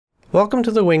Welcome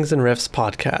to the Wings and Riffs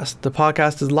podcast. The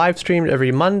podcast is live streamed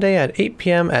every Monday at 8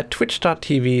 p.m. at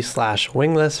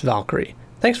twitch.tv/winglessvalkyrie.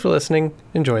 Thanks for listening.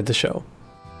 Enjoyed the show.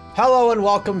 Hello and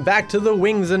welcome back to the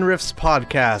Wings and Riffs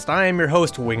podcast. I am your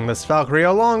host, Wingless Valkyrie,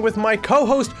 along with my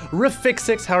co-host,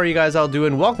 Rifixix. How are you guys all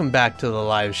doing? Welcome back to the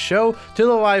live show, to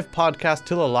the live podcast,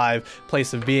 to the live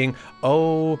place of being.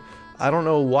 Oh, I don't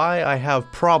know why I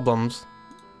have problems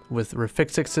with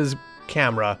Rifixix's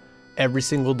camera every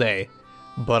single day,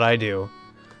 but I do.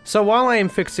 So while I am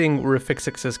fixing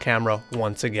Rifixix's camera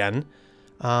once again,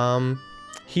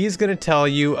 he's going to tell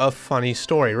you a funny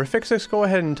story. Rifixix, go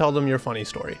ahead and tell them your funny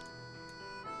story.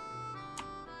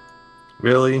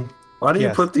 Really? Why do you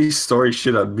put these story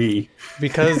shit on me?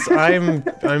 Because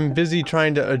I'm busy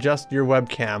trying to adjust your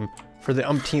webcam for the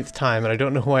umpteenth time, and I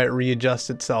don't know why it readjusts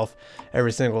itself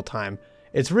every single time.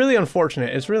 It's really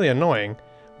unfortunate. It's really annoying.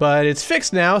 But it's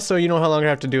fixed now, so you no longer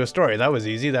have to do a story. That was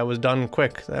easy. That was done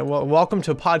quick. Welcome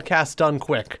to Podcast Done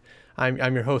Quick.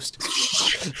 I'm your host.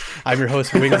 I'm your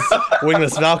host,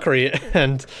 Wingless Valkyrie,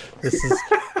 and this is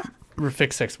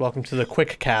Rifixix. Welcome to the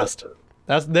Quick Cast.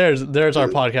 There's our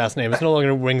podcast name. It's no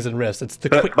longer Wings and Riffs. It's the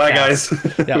Quick Bye, Cast.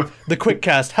 guys. Yeah, the Quick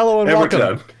Cast. Hello and welcome.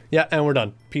 We're done. Yeah, and we're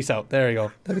done. Peace out. There you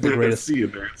go. That'd be the greatest. See you,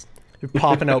 nerds. You're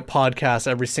popping out podcasts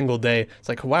every single day. It's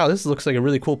like, wow, this looks like a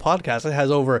really cool podcast. It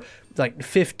has over like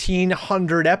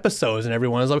 1,500 episodes, and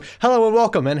everyone is like, hello and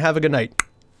welcome and have a good night.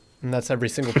 And that's every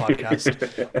single podcast.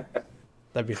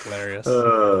 That'd be hilarious.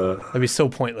 That'd be so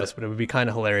pointless, but it would be kind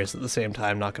of hilarious at the same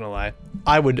time, not gonna lie.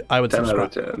 I would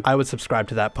subscribe. I would subscribe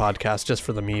to that podcast just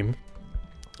for the meme.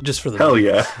 Just for the Hell meme.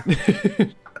 Yeah.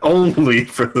 Only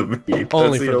for the meme.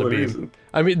 Only That's for the only meme. reason.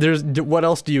 I mean, what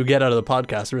else do you get out of the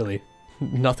podcast, really?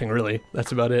 Nothing, really.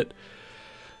 That's about it.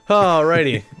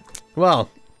 Alrighty. Well,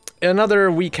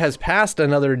 another week has passed.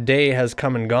 Another day has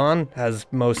come and gone, as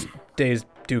most days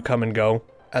do come and go,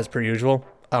 as per usual.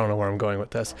 I don't know where I'm going with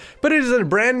this. But it is a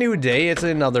brand new day. It's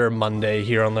another Monday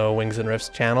here on the Wings and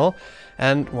Riffs channel.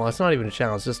 And, well, it's not even a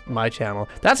channel. It's just my channel.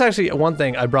 That's actually one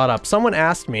thing I brought up. Someone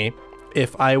asked me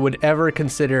if I would ever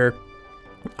consider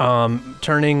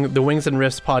turning the Wings and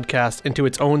Riffs podcast into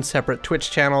its own separate Twitch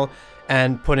channel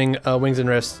and putting a Wings and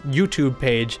Riffs YouTube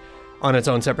page on its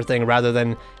own separate thing, rather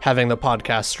than having the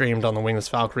podcast streamed on the Wingless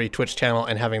Valkyrie Twitch channel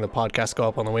and having the podcast go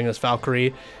up on the Wingless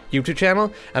Valkyrie YouTube channel.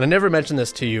 And I never mentioned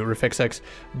this to you, Rifixix,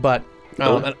 but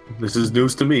this is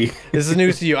news to me. This is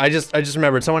news to you. I just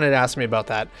remembered someone had asked me about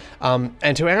that.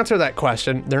 And to answer that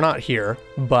question, they're not here,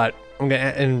 but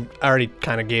and I already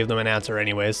kind of gave them an answer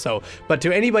anyways. So, but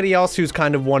to anybody else who's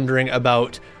kind of wondering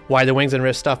about why the Wings and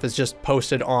Riffs stuff is just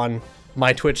posted on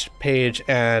my Twitch page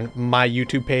and my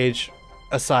YouTube page,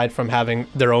 aside from having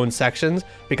their own sections,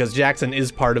 because Jackson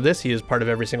is part of this. He is part of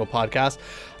every single podcast.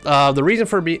 The reason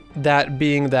for that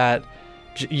being that,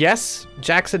 yes,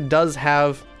 Jackson does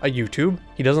have a YouTube.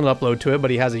 He doesn't upload to it,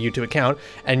 but he has a YouTube account.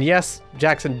 And yes,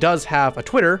 Jackson does have a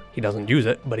Twitter. He doesn't use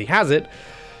it, but he has it.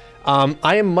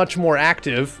 I am much more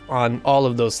active on all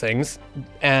of those things.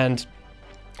 And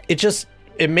it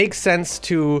makes sense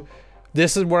to...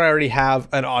 This is where I already have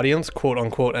an audience, quote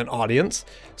unquote, an audience.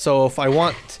 So if I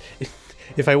want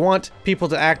people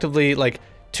to actively like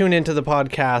tune into the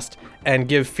podcast and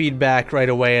give feedback right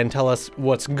away and tell us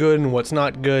what's good and what's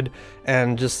not good,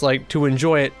 and just like to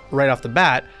enjoy it right off the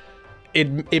bat,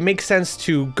 it makes sense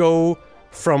to go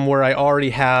from where I already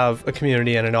have a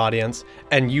community and an audience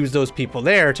and use those people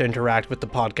there to interact with the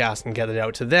podcast and get it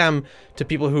out to them, to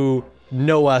people who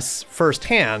know us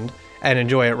firsthand and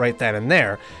enjoy it right then and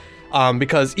there.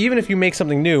 Because even if you make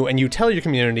something new and you tell your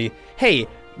community, hey,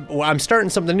 I'm starting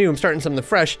something new, I'm starting something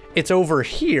fresh, it's over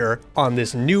here on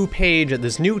this new page at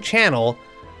this new channel,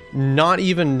 not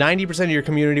even 90% of your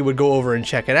community would go over and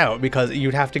check it out, because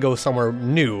you'd have to go somewhere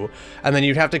new, and then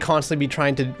you'd have to constantly be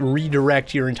trying to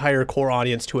redirect your entire core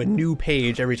audience to a new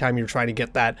page every time you're trying to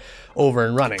get that over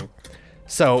and running.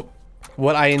 So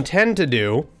what I intend to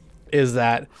do is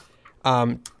that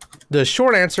the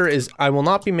short answer is I will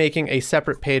not be making a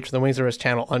separate page for the Wings and Riffs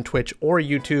channel on Twitch or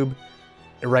YouTube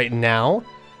right now,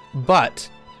 but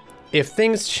if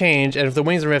things change and if the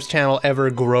Wings and Riffs channel ever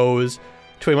grows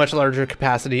to a much larger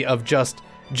capacity of just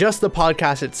the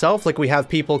podcast itself, like we have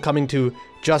people coming to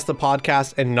just the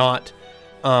podcast and not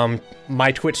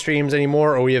my Twitch streams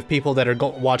anymore, or we have people that are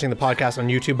watching the podcast on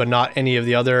YouTube but not any of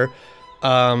the other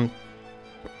YouTube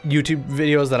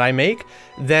videos that I make,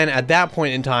 then at that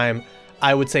point in time,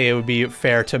 I would say it would be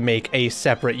fair to make a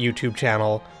separate YouTube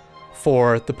channel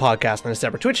for the podcast and a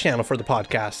separate Twitch channel for the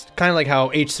podcast. Kind of like how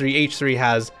H3H3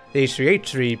 has the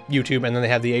H3H3 YouTube, and then they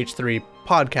have the H3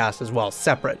 podcast as well,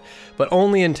 separate. But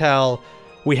only until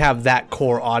we have that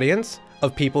core audience,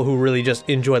 of people who really just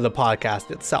enjoy the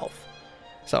podcast itself.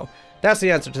 So that's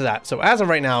the answer to that. So as of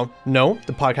right now, no,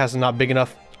 the podcast is not big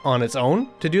enough on its own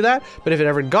to do that. But if it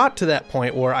ever got to that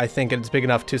point where I think it's big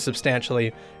enough to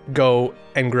substantially go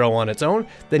and grow on its own,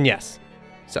 then yes.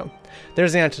 So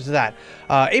there's the answer to that.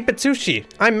 8-Bit Sushi,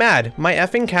 I'm mad. My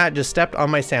effing cat just stepped on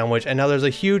my sandwich and now there's a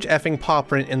huge effing paw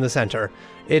print in the center.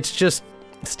 It's just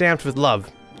stamped with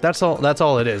love. That's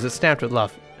all it is. It's stamped with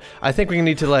love. I think we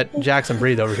need to let Jackson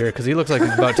breathe over here because he looks like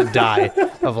he's about to die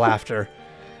of laughter.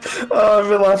 Oh, I've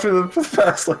been laughing the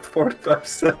past like 45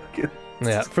 seconds.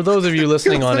 Yeah, for those of you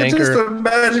listening on Anchor... Just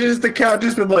imagine just the cat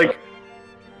just been like...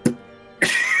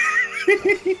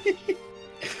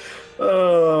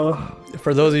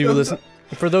 For those of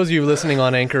you listening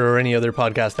on Anchor or any other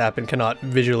podcast app and cannot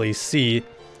visually see,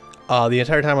 the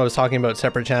entire time I was talking about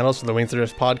separate channels for the Wings of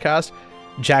Drift podcast,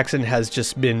 Jackson has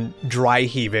just been dry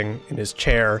heaving in his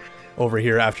chair over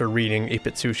here after reading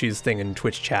 8-Bit Sushi's thing in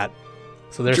Twitch chat.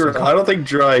 So there's I don't think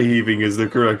dry heaving is the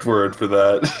correct word for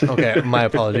that. Okay, my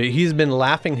apology. He's been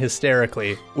laughing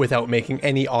hysterically without making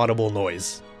any audible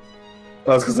noise.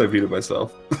 That's because I beat it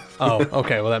myself. Oh,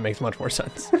 okay. Well, that makes much more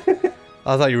sense.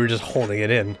 I thought you were just holding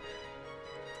it in.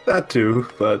 That too,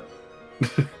 but...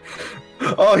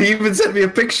 Oh, he even sent me a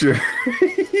picture.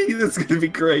 That's going to be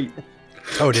great.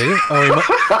 Oh, did he? Oh,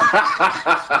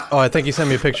 I think he sent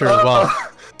me a picture as well.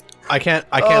 I can't.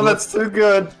 Oh, that's too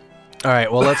good. All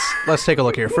right, well, let's take a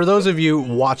look here. For those of you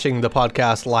watching the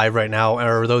podcast live right now,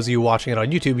 or those of you watching it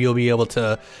on YouTube, you'll be able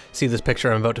to see this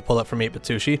picture I'm about to pull up from 8-Bit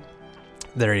Sushi.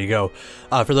 There you go.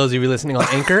 For those of you listening on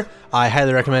Anchor, I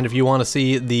highly recommend if you want to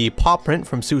see the paw print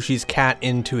from Sushi's cat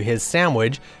into his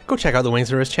sandwich, go check out the Wings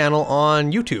of Drift channel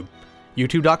on YouTube.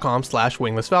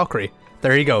 youtube.com/winglessvalkyrie.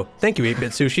 There you go. Thank you,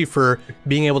 8-Bit Sushi, for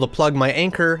being able to plug my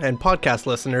Anchor and podcast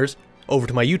listeners over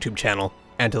to my YouTube channel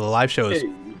and to the live shows.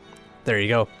 Hey. There you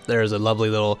go. There's a lovely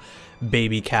little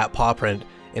baby cat paw print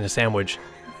in a sandwich,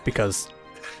 because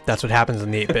that's what happens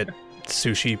in the 8-Bit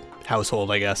Sushi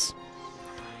household, I guess.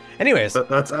 Anyways.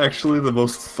 That's actually the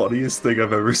most funniest thing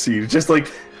I've ever seen. Just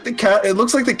like the cat, it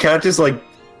looks like the cat just like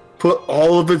put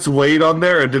all of its weight on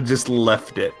there and then just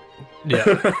left it. Yeah.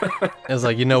 It's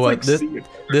like, you know what?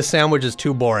 This sandwich is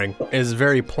too boring. It's a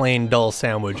very plain, dull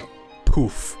sandwich.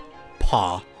 Poof.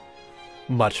 Paw.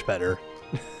 Much better.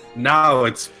 Now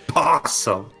it's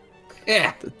possum.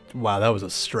 Yeah. Wow, that was a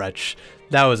stretch.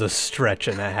 That was a stretch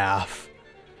and a half.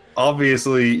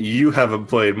 Obviously, you haven't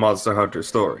played Monster Hunter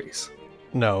Stories.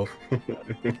 No.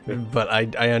 But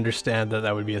I understand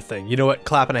that would be a thing. You know what?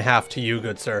 Clap and a half to you,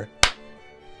 good sir.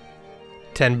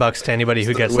 $10 to anybody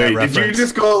who gets that reference. Did you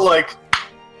just go like...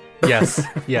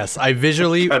 Yes. I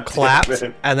visually clapped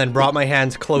and then brought my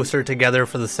hands closer together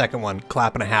for the second one.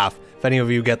 Clap and a half. If any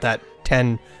of you get that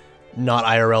 10 not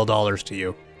IRL dollars to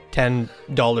you.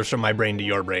 $10 from my brain to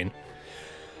your brain.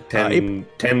 10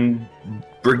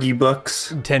 Briggy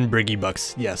bucks? 10 Briggy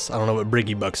bucks, yes. I don't know what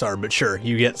Briggy bucks are, but sure,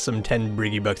 you get some 10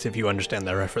 Briggy bucks if you understand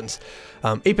that reference.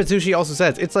 8-Bit Sushi also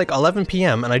says, it's like 11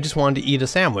 p.m. and I just wanted to eat a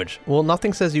sandwich. Well,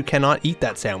 nothing says you cannot eat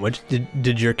that sandwich.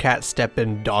 Did your cat step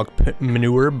in dog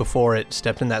manure before it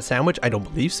stepped in that sandwich? I don't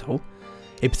believe so.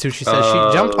 8-Bit Sushi says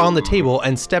she jumped on the table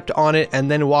and stepped on it and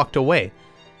then walked away.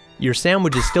 Your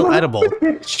sandwich is still edible.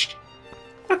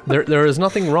 There is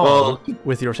nothing wrong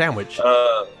with your sandwich.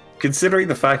 Considering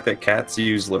the fact that cats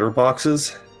use litter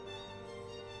boxes.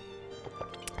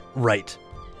 Right.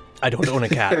 I don't own a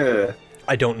cat.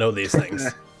 I don't know these things.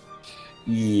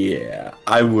 Yeah,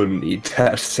 I wouldn't eat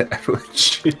that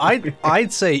sandwich.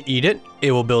 I'd say eat it.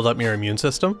 It will build up your immune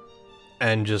system,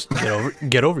 and just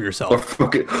get over yourself.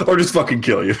 Or just fucking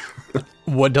kill you.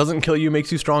 What doesn't kill you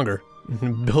makes you stronger.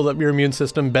 Build up your immune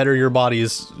system, better your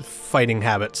body's fighting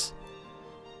habits.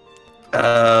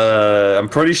 I'm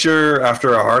pretty sure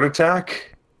after a heart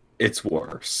attack, it's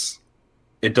worse.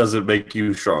 It doesn't make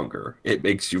you stronger. It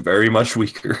makes you very much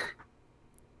weaker.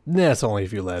 That's only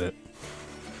if you let it.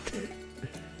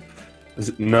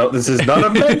 No, this is not a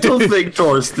mental thing,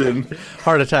 Torsten.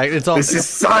 Heart attack. This is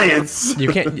science.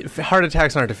 You can't. Heart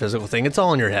attacks aren't a physical thing. It's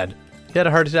all in your head. You had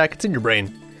a heart attack. It's in your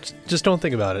brain. Just don't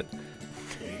think about it.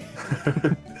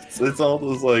 It's all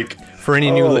those like. For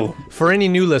any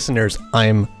new listeners,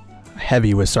 I'm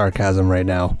heavy with sarcasm right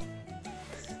now.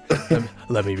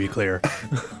 Let me be clear.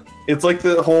 It's like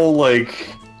the whole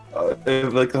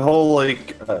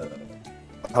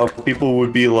how people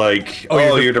would be like,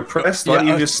 you're depressed? Why don't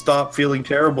you just stop feeling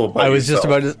terrible about yourself?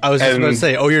 I was just about to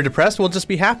say, you're depressed? Well, just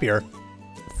be happier.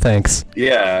 Thanks.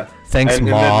 Yeah. Thanks,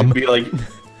 Mom. And be like,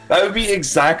 that would be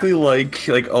exactly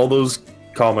like all those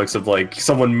comics of like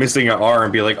someone missing an arm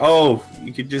and be like, all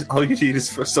you need is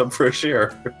for some fresh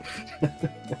air.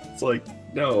 It's like,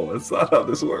 No, that's not how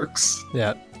this works.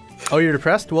 Yeah. Oh, you're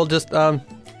depressed? Well, just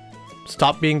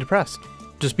stop being depressed.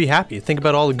 Just be happy. Think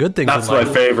about all the good things That's in life.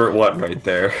 my favorite one right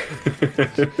there.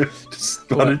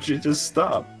 Why don't you just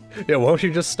stop? Yeah, why don't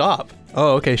you just stop?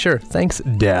 Oh, okay, sure. Thanks,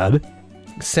 Dad.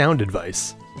 Sound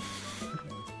advice.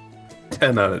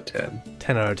 10 out of 10.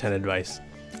 10 out of 10 advice.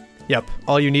 Yep.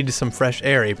 All you need is some fresh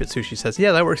air, Apitsushi says.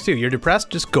 Yeah, that works too. You're depressed?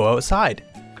 Just go outside.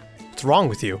 What's wrong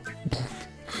with you?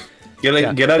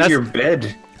 Get out of your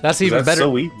bed. That's even better.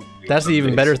 So easy. That's the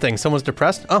even better thing. Someone's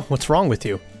depressed? Oh, what's wrong with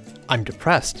you? I'm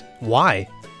depressed. Why?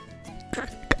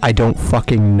 I don't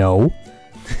fucking know.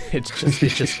 It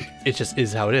just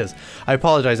is how it is. I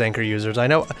apologize, Anchor users. I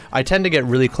know I tend to get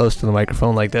really close to the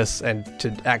microphone like this and to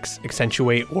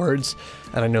accentuate words,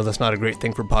 and I know that's not a great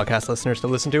thing for podcast listeners to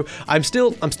listen to. I'm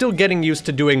still getting used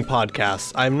to doing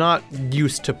podcasts. I'm not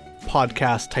used to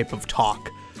podcast type of talk,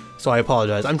 so I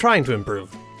apologize. I'm trying to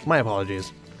improve. My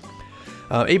apologies.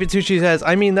 Abitsushi says,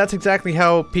 I mean, that's exactly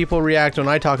how people react when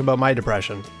I talk about my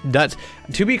depression. That's,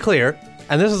 to be clear,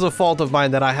 and this is a fault of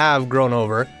mine that I have grown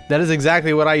over, that is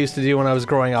exactly what I used to do when I was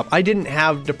growing up. I didn't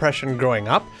have depression growing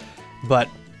up, but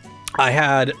I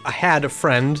had a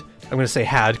friend, I'm going to say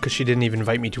had, because she didn't even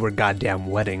invite me to her goddamn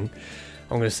wedding.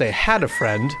 I'm going to say had a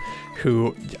friend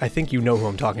who, I think you know who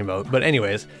I'm talking about, but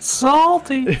anyways.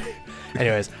 Salty.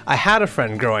 Anyways, I had a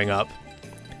friend growing up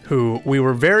who we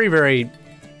were very, very,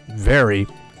 very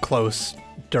close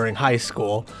during high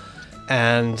school,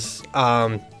 and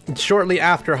shortly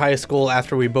after high school,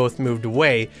 after we both moved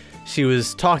away, she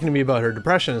was talking to me about her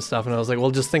depression and stuff, and I was like,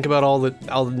 well, just think about all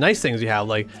the nice things you have.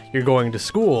 Like, you're going to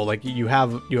school, like you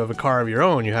have a car of your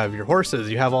own, you have your horses,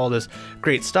 you have all this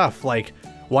great stuff. Like,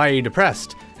 why are you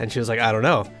depressed? And she was like, I don't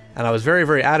know. And I was very,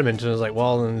 very adamant, and I was like,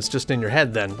 well, then it's just in your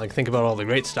head then. Like, think about all the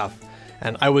great stuff.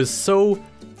 And I was so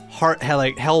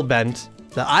hell-bent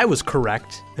that I was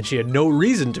correct, and she had no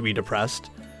reason to be depressed,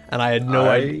 and I had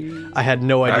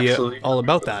no idea all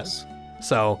about that.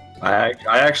 So I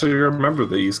actually remember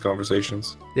these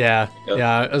conversations. Yeah, Yep.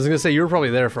 yeah. I was gonna say you were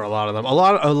probably there for a lot of them. A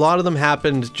lot of them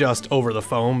happened just over the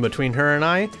phone between her and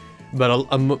I, but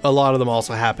a lot of them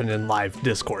also happened in live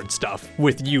Discord stuff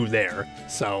with you there.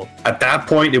 So At that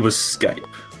point, it was Skype.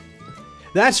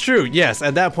 that's true. Yes,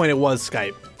 at that point it was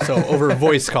Skype. So over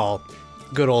voice call,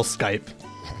 good old Skype.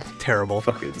 Terrible.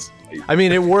 Fucking Skype. I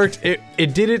mean, it worked.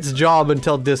 It did its job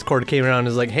until Discord came around and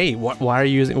was like, "Hey, why are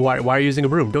you using a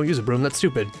broom? Don't use a broom. That's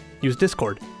stupid. Use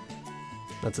Discord."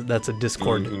 That's a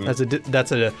Discord. Mm-hmm.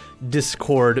 That's a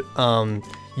Discord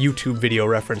YouTube video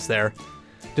reference there.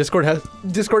 Discord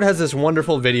has this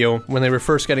wonderful video when they were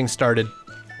first getting started,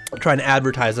 trying to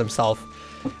advertise themselves,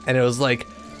 and it was like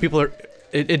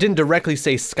it didn't directly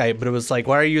say Skype, but it was like,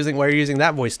 why are you using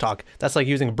that voice talk? That's like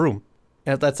using a broom.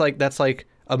 And that's like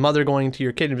a mother going to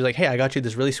your kid and be like, hey, I got you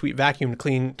this really sweet vacuum to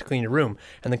clean your room.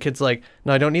 And the kid's like,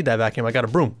 no, I don't need that vacuum. I got a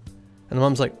broom. And the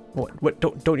mom's like, what?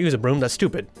 Don't use a broom. That's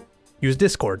stupid. Use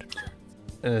Discord.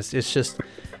 And it's just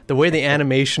the way the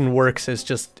animation works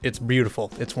is it's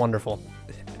beautiful. It's wonderful.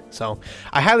 So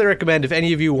I highly recommend if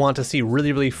any of you want to see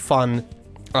really, really fun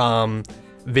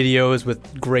videos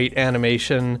with great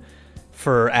animation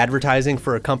for advertising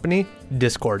for a company,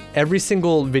 Discord. Every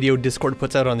single video Discord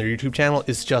puts out on their YouTube channel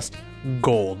is just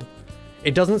gold.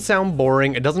 It doesn't sound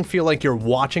boring. It doesn't feel like you're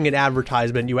watching an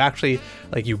advertisement. You actually,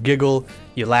 like, you giggle,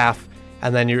 you laugh,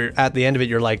 and then you're at the end of it,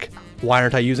 you're like, why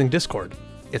aren't I using Discord?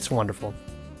 It's wonderful.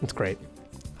 It's great.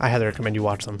 I highly recommend you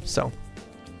watch them. So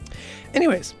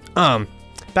anyways,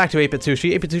 back to 8-Bit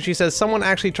Sushi. 8-Bit Sushi says, someone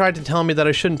actually tried to tell me that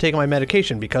I shouldn't take my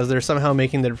medication because they're somehow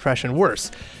making the depression worse.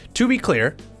 To be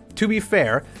clear, to be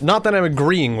fair, not that I'm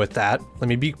agreeing with that. Let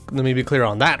me be clear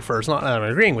on that first. Not that I'm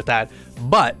agreeing with that,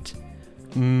 but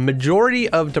majority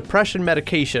of depression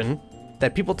medication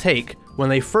that people take when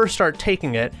they first start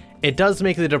taking it, it does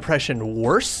make the depression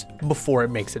worse before it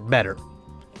makes it better.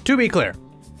 To be clear.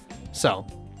 So,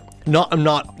 I'm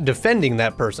not defending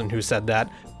that person who said that,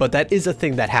 but that is a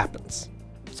thing that happens.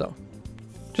 So,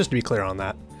 just to be clear on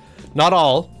that. Not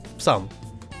all, some.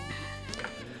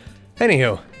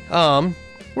 Anywho,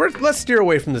 let's steer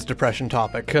away from this depression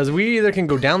topic, because we either can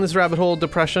go down this rabbit hole of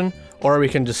depression, or we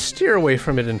can just steer away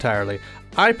from it entirely.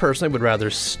 I personally would rather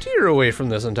steer away from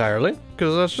this entirely,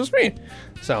 because that's just me.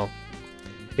 So,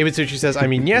 Ibitsuchi says, I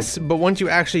mean, yes, but once you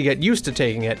actually get used to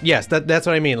taking it, yes, that's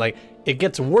what I mean. Like, it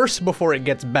gets worse before it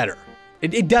gets better.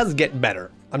 It does get better.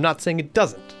 I'm not saying it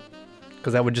doesn't,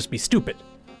 because that would just be stupid.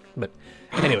 But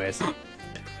anyways.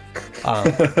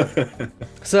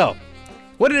 So,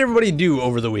 what did everybody do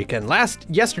over the weekend?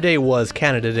 Yesterday was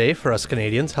Canada Day for us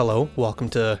Canadians. Hello, welcome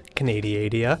to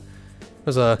Canadiadia. It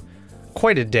was a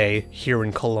quite a day here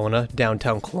in Kelowna.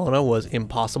 Downtown Kelowna was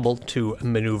impossible to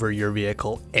maneuver your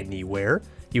vehicle anywhere.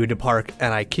 You had to park,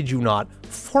 and I kid you not,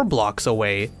 4 blocks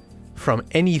away from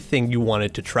anything you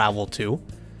wanted to travel to.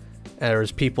 And there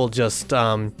was people just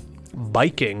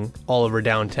biking all over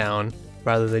downtown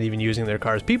rather than even using their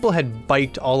cars. People had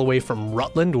biked all the way from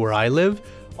Rutland, where I live,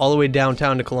 all the way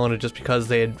downtown to Kelowna just because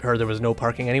they had heard there was no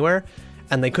parking anywhere,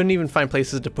 and they couldn't even find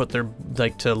places to put their,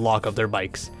 to lock up their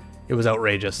bikes. It was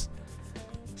outrageous.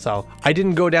 So I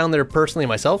didn't go down there personally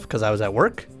myself because I was at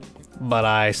work, but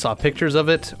I saw pictures of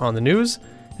it on the news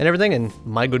and everything, and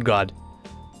my good God,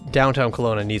 downtown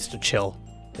Kelowna needs to chill.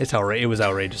 It was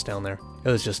outrageous down there. It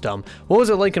was just dumb. What was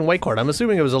it like in Whitecourt? I'm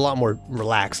assuming it was a lot more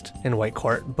relaxed in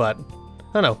Whitecourt, but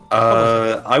I don't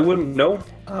know. I wouldn't know.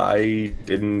 I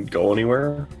didn't go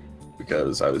anywhere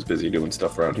because I was busy doing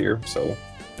stuff around here, so.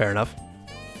 Fair enough.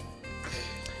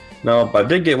 No, but I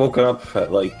did get woken up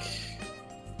at like.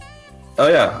 Oh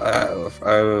yeah,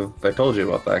 I told you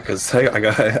about that because I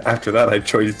got after that I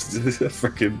joined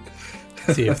freaking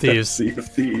Sea of Thieves. Sea of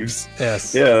Thieves.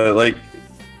 Yes. Yeah, like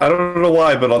I don't know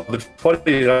why, but on the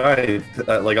 29th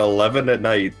at like 11 at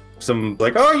night, some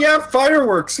like, oh yeah,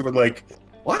 fireworks. And we're like,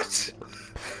 what?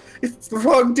 It's the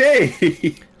wrong day.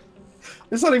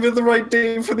 It's not even the right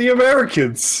day for the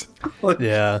Americans. Like,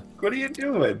 Yeah. what are you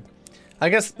doing? I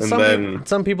guess And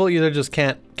some people either just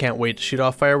can't wait to shoot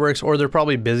off fireworks, or they're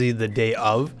probably busy the day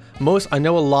of. I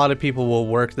know a lot of people will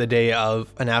work the day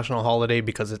of a national holiday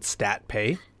because it's stat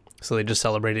pay, so they just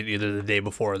celebrate it either the day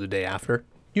before or the day after.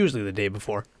 Usually the day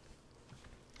before.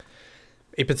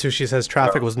 Apitsushi says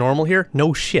traffic was normal here.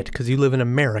 No shit, because you live in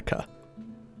America.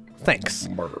 Thanks.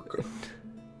 America.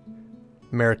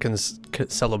 Americans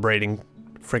celebrating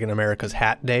friggin' America's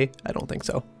Hat Day? I don't think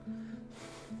so.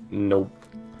 Nope.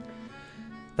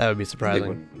 That would be They surprising.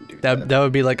 wouldn't do That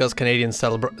would be like us Canadians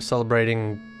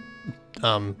celebrating,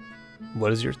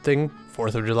 what is your thing?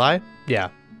 4th of July? Yeah.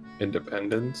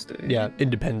 Independence Day. Yeah,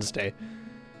 Independence Day.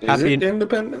 Is Happy it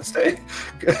Independence Day?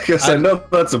 Because I know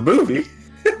that's a movie.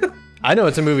 I know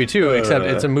it's a movie too, except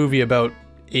it's a movie about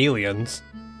aliens.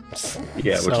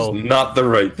 Yeah, which So- is not the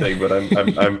right thing, but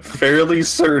I'm fairly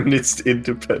certain it's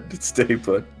Independence Day,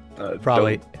 but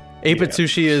Probably.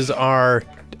 Apitsushi is our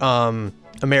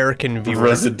American viewer.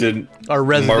 Resident Our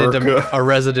resident America. our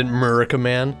resident America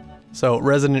man. So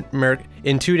resident America.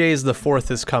 In 2 days, the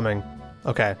 4th is coming.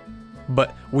 Okay.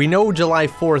 But we know July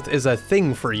 4th is a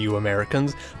thing for you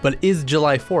Americans, but is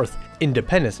July 4th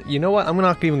Independence? You know what? I'm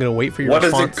not even going to wait for your What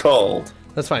is response. it called?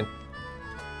 That's fine.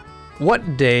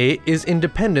 What day is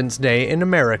Independence Day in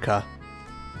America?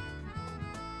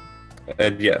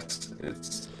 And yes,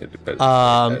 it's Independence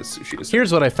Um, Day, as Sushi is.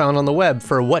 Here's what I found on the web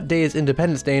for what day is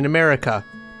Independence Day in America?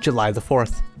 July the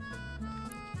 4th.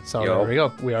 So Yo. there we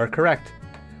go. We are correct.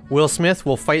 Will Smith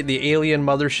will fight the alien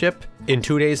mothership in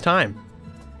 2 days' time.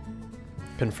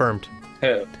 Confirmed.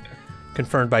 Hell.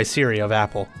 Confirmed by Siri of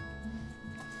Apple.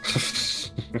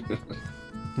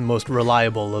 Most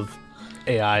reliable of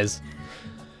AIs.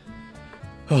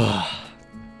 Oh,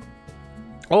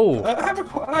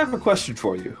 I have a question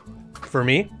for you. for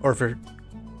me or for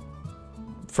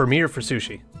me or for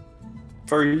Sushi?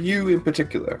 For you in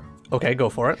particular. Okay, go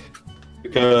for it.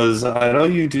 Because I know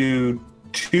you do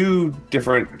 2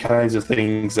 different kinds of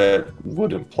things that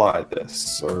would imply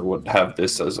this, or would have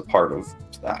this as a part of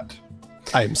that.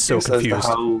 I am so As to confused.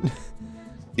 how-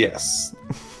 Yes.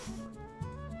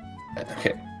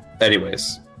 Okay.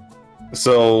 Anyways,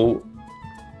 so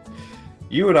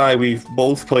you and I, we've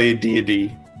both played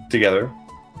D&D together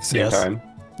at the same Yes. time,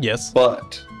 Yes.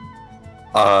 but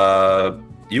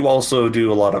you also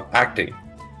do a lot of acting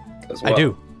as well. I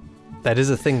do. That is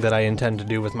a thing that I intend to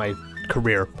do with my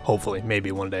career, hopefully,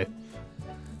 maybe one day.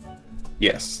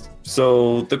 Yes.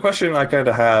 So the question I kind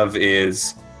of have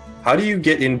is, how do you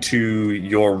get into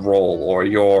your role or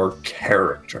your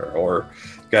character, or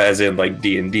as in like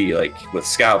D&D, like with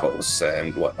Scavos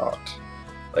and whatnot?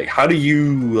 Like, how do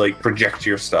you like project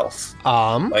yourself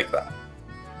like that?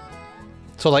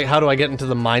 So like, how do I get into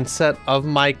the mindset of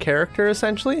my character,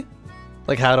 essentially?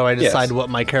 Like, how do I decide Yes. what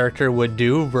my character would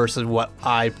do versus what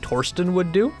Torsten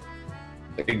would do?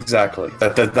 Exactly.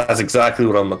 That's exactly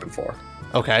what I'm looking for.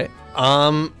 Okay.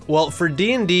 Well, for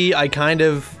D&D, I kind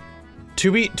of,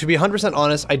 to be 100%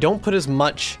 honest, I don't put as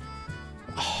much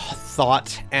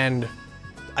thought and,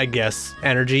 I guess,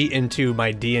 energy into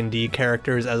my D&D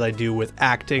characters as I do with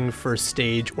acting for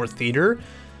stage or theater,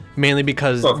 mainly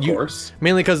because Of course.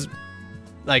 mainly because,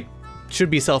 like, should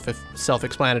be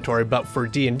self-explanatory, but for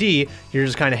D&D, you're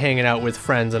just kind of hanging out with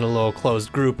friends in a little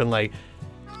closed group, and like,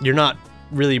 you're not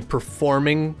really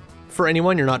performing for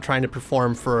anyone. You're not trying to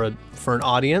perform for an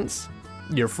audience.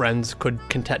 your friends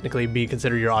can technically be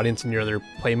considered your audience and your other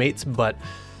playmates, but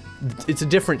it's a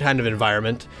different kind of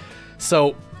environment.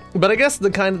 So, but I guess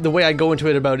the way I go into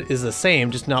it about it is the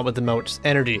same, just not with the much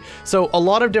energy. So a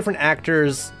lot of different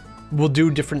actors will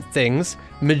do different things.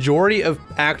 Majority of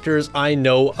actors I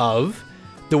know of,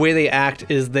 the way they act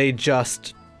is they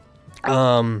just,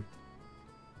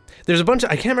 there's a bunch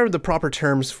of, I can't remember the proper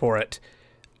terms for it,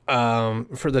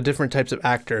 for the different types of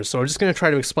actors. So I'm just going to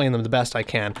try to explain them the best I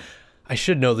can. I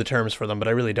should know the terms for them, but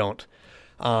I really don't.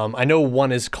 I know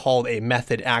one is called a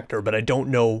method actor, but I don't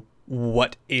know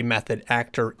what a method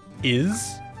actor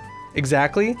is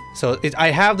exactly. So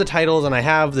I have the titles and I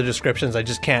have the descriptions. I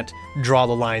just can't draw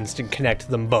the lines to connect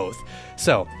them both.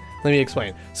 So let me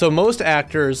explain. So most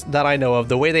actors that I know of,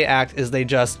 the way they act is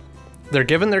they're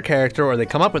given their character, or they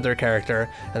come up with their character,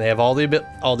 and they have all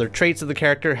their traits of the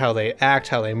character, how they act,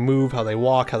 how they move, how they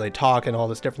walk, how they talk, and all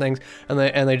these different things,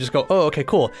 and they just go, oh, okay,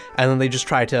 cool, and then they just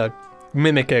try to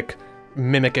mimic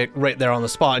it right there on the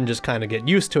spot and just kind of get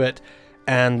used to it,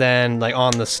 and then like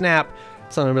on the snap,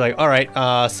 someone will be like, all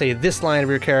right, say this line of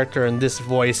your character in this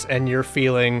voice, and you're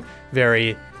feeling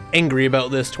very angry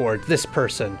about this towards this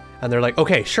person, and they're like,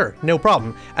 okay, sure, no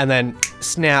problem, and then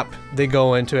snap, they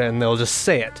go into it and they'll just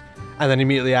say it. And then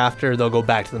immediately after, they'll go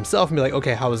back to themselves and be like,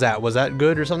 okay, how was that? Was that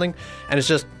good or something? And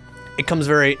it's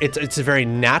a very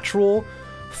natural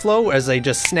flow as they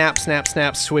just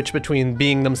snap, switch between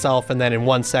being themselves and then in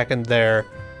 1 second, their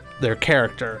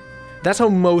character. That's how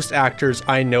most actors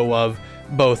I know of,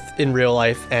 both in real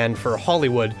life and for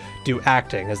Hollywood, do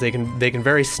acting, as they can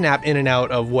very snap in and out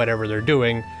of whatever they're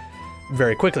doing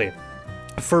very quickly.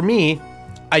 For me,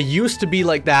 I used to be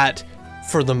like that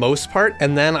for the most part,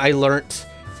 and then I learned...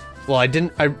 Well, I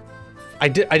didn't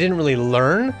really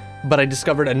learn, but I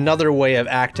discovered another way of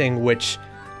acting, which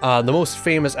the most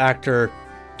famous actor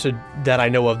that I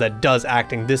know of that does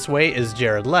acting this way is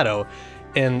Jared Leto.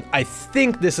 And I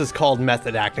think this is called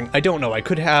method acting. I don't know. I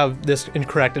could have this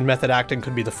incorrect, and method acting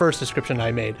could be the first description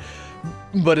I made.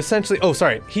 But essentially,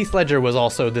 Heath Ledger was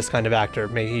also this kind of actor.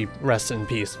 May he rest in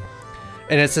peace.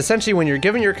 And it's essentially when you're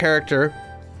given your character,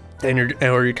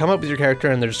 or you come up with your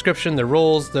character and their description, their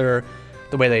roles, the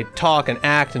way they talk and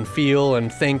act and feel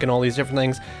and think and all these different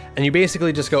things, and you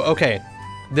basically just go, okay,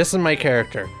 this is my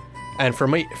character. And for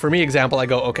me example, I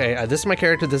go, okay, this is my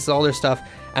character, this is all their stuff,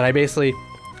 and I basically,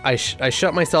 I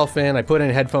shut myself in, I put in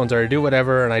headphones or I do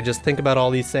whatever, and I just think about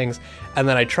all these things, and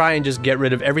then I try and just get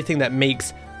rid of everything that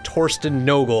makes Torsten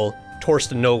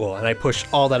Nogel, and I push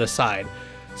all that aside.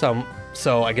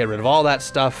 So I get rid of all that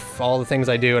stuff, all the things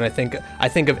I do, and I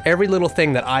think of every little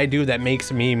thing that I do that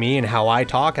makes me and how I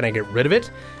talk, and I get rid of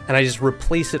it, and I just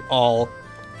replace it all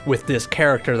with this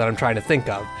character that I'm trying to think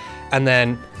of. And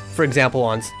then, for example,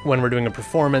 when we're doing a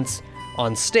performance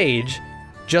on stage,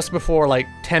 just before, like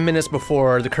 10 minutes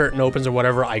before the curtain opens or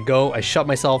whatever, I shut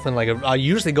myself in, I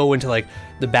usually go into like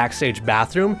the backstage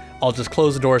bathroom. I'll just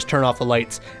close the doors, turn off the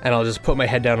lights, and I'll just put my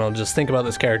head down and I'll just think about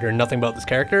this character and nothing about this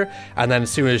character. And then as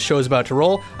soon as the show's about to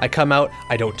roll, I come out,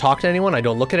 I don't talk to anyone, I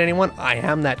don't look at anyone. I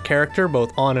am that character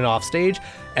both on and off stage.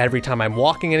 Every time I'm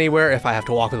walking anywhere, if I have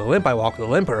to walk with a limp, I walk with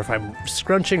a limp, or if I'm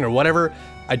scrunching or whatever,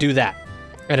 I do that.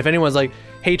 And if anyone's like,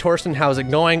 hey Torsten, how's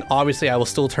it going? Obviously I will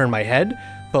still turn my head,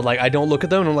 but like I don't look at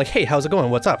them and I'm like, hey, how's it going?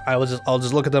 What's up? I'll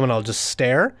just look at them and I'll just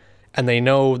stare, and they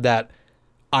know that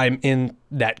I'm in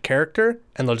that character,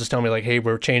 and they'll just tell me like, hey,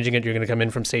 we're changing it. You're going to come in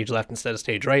from stage left instead of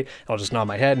stage right. I'll just nod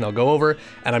my head and I'll go over,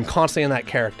 and I'm constantly in that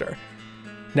character.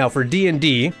 Now for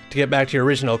D&D, to get back to your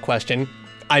original question,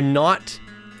 I'm not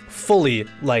fully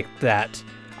like that.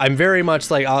 I'm very much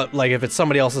like if it's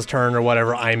somebody else's turn or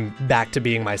whatever, I'm back to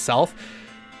being myself,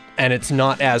 and it's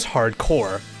not as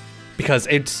hardcore. Because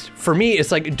for me,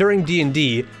 it's like during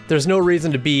D&D, there's no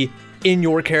reason to be in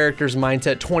your character's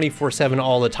mindset 24/7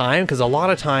 all the time, because a lot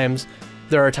of times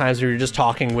there are times where you're just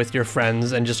talking with your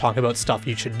friends and just talking about stuff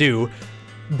you should do,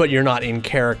 but you're not in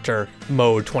character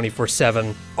mode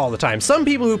 24/7 all the time. Some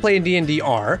people who play in D&D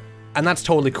are, and that's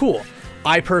totally cool.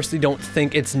 I personally don't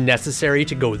think it's necessary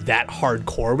to go that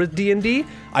hardcore with D&D.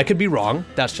 I could be wrong,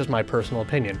 that's just my personal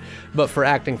opinion. But for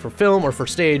acting for film or for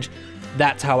stage,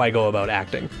 that's how I go about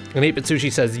acting. And 8-Bit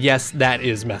Sushi says, yes, that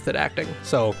is method acting.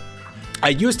 So I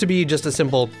used to be just a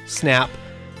simple snap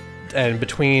and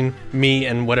between me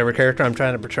and whatever character I'm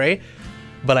trying to portray,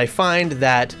 but I find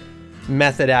that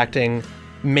method acting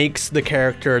makes the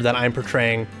character that I'm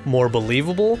portraying more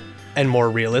believable and more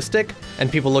realistic, and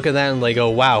people look at that and they go,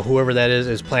 wow, whoever that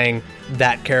is playing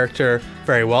that character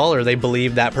very well, or they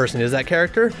believe that person is that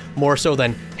character, more so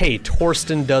than, hey,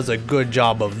 Torsten does a good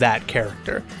job of that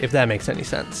character, if that makes any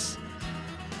sense.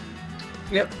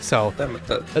 Yep. So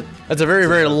that's a very,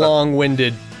 very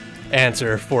long-winded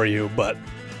answer for you, but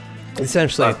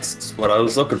essentially, That's what I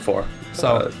was looking for.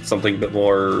 So- Something a bit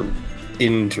more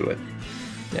into it.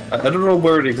 Yeah. I don't know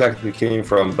where it exactly came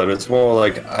from, but it's more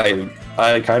like I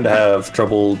kind of have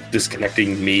trouble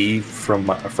disconnecting me from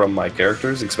my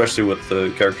characters, especially with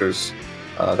the characters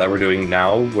that we're doing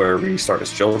now, where we start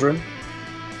as children.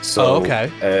 So,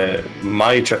 okay.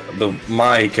 My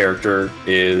character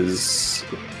is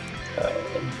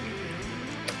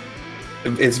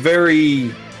it's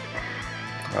very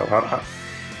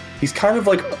he's kind of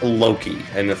like Loki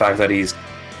in the fact that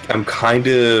I'm kind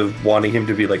of wanting him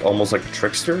to be like almost like a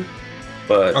trickster,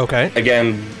 but Okay.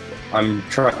 again, I'm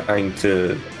trying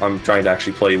to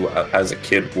actually play as a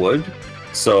kid would.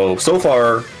 So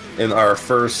far in our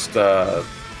first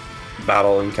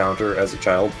battle encounter as a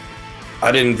child,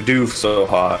 I didn't do so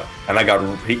hot, and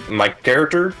my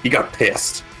character got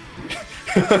pissed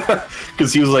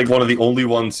because he was like one of the only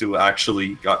ones who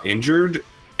actually got injured,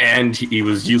 and he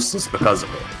was useless because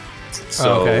of it.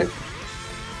 So Okay.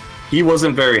 he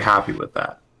wasn't very happy with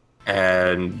that.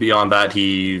 And beyond that,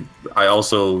 he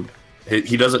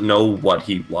doesn't know what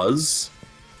he was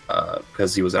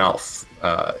because he was an elf.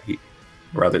 He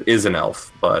rather is an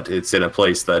elf, but it's in a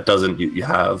place that doesn't you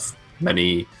have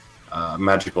many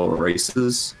magical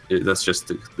races. That's just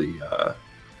the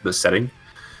setting.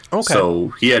 Okay.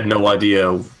 So he had no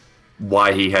idea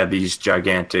why he had these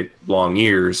gigantic long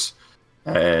ears,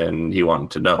 and he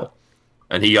wanted to know.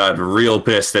 And he got real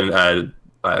pissed, and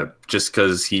just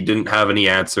because he didn't have any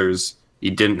answers, he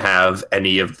didn't have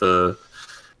any of the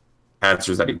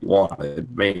answers that he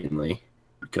wanted, mainly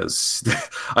because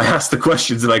I asked the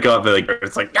questions and I got like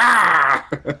it's like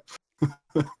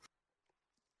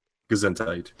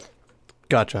Gesundheit.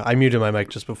 Gotcha. I muted my mic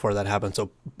just before that happened,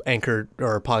 so Anchor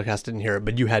or podcast didn't hear it,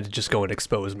 but you had to just go and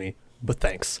expose me. But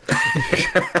thanks.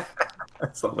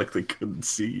 It's not like they couldn't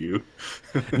see you.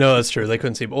 No, that's true. They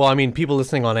couldn't see. Well, I mean, people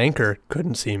listening on Anchor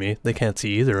couldn't see me. They can't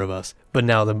see either of us. But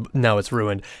now it's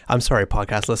ruined. I'm sorry,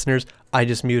 podcast listeners. I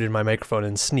just muted my microphone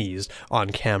and sneezed on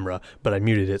camera, but I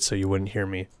muted it so you wouldn't hear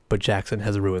me. But Jackson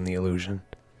has ruined the illusion.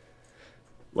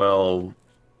 Well,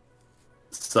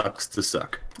 sucks to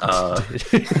suck.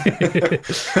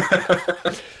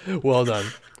 Well done.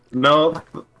 No,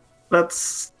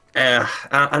 that's and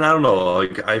I don't know.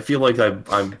 Like I feel like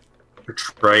I'm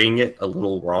portraying it a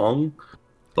little wrong,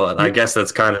 but I guess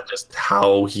that's kind of just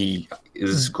how he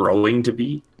is growing to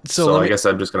be. So I guess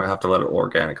I'm just gonna have to let it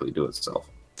organically do itself.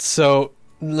 So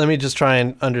let me just try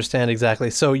and understand exactly.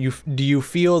 So do you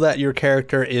feel that your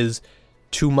character is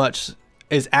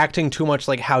acting too much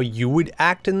like how you would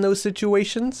act in those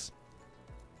situations?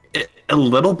 A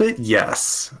little bit,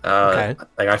 yes. Okay.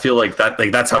 Like I feel like that.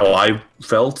 Like that's how I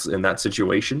felt in that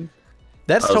situation.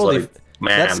 That's I was totally. like,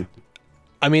 man.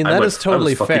 That is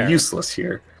totally I was fucking fair. useless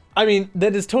here. I mean,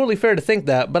 that is totally fair to think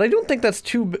that, but I don't think that's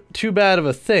too bad of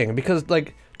a thing because,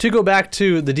 like, to go back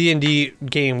to the D&D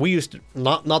game we used to,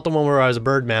 not the one where I was a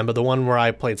Birdman, but the one where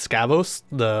I played Scavos,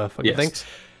 the fucking thing.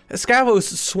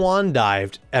 Scavos swan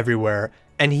dived everywhere,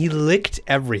 and he licked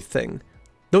everything.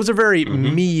 Those are very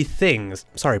me things.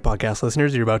 Sorry, podcast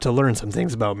listeners, you're about to learn some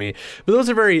things about me. But those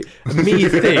are very me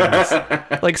things.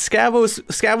 Like,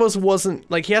 Scavos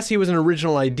wasn't, like, yes, he was an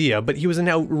original idea, but he was an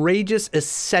outrageous,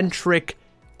 eccentric,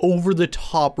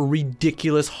 over-the-top,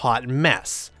 ridiculous, hot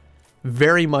mess.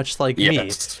 Very much like me.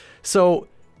 So,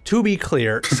 to be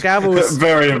clear, Scavos...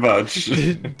 Very much.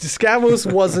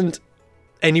 Scavos wasn't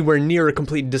anywhere near a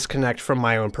complete disconnect from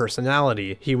my own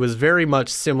personality. He was very much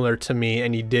similar to me,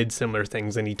 and he did similar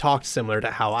things, and he talked similar to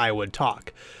how I would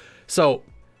talk. So,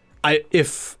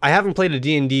 if I haven't played a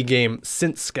D&D game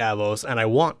since Scavos, and I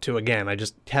want to again, I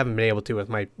just haven't been able to with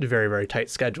my very, very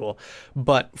tight schedule.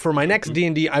 But for my next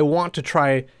D&D, I want to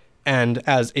try, and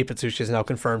as Apatsushi has now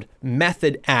confirmed,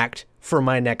 method act for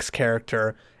my next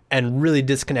character, and really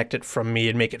disconnect it from me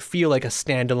and make it feel like a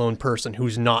standalone person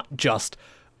who's not just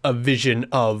a vision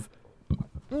of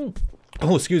a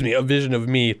vision of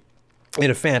me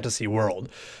in a fantasy world.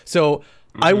 So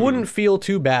I wouldn't feel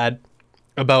too bad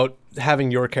about having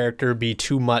your character be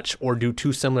too much or do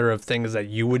too similar of things that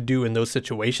you would do in those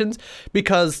situations,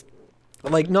 because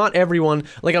like not everyone,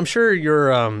 like I'm sure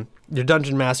your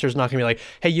dungeon master is not gonna be like,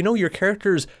 hey, your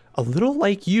character's a little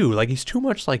like you, like he's too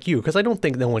much like you, because I don't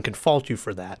think no one can fault you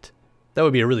for that. That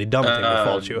would be a really dumb thing to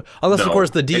fault you. Unless, of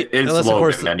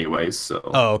course, anyways, so...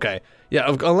 Oh, okay. Yeah,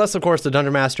 unless, of course, the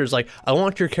Dungeon Master's like, I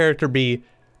want your character to be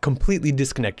completely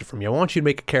disconnected from you. I want you to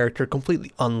make a character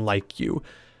completely unlike you.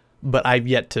 But I've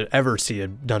yet to ever see a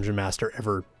Dungeon Master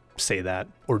ever say that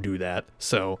or do that.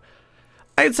 So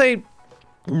I'd say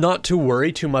not to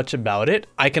worry too much about it.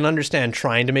 I can understand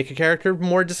trying to make a character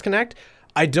more disconnect.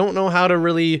 I don't know how to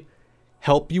really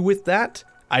help you with that,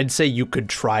 I'd say you could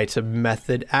try to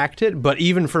method act it. But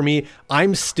even for me,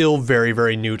 I'm still very,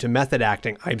 very new to method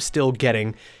acting. I'm still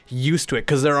getting used to it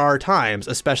because there are times,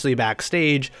 especially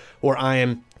backstage, where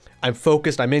I'm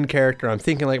focused, I'm in character, I'm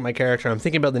thinking like my character, I'm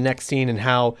thinking about the next scene and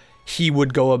how he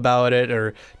would go about it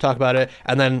or talk about it.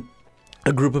 And then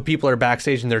a group of people are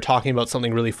backstage and they're talking about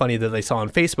something really funny that they saw on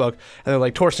Facebook. And they're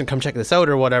like, Torsten, come check this out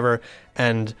or whatever.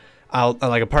 And a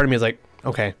part of me is like,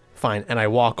 okay, fine. And I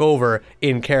walk over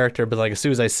in character, but like as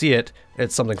soon as I see it,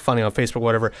 it's something funny on Facebook,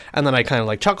 whatever. And then I kind of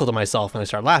like chuckle to myself and I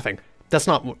start laughing. That's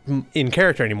not in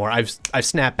character anymore. I've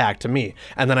snapped back to me.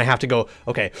 And then I have to go,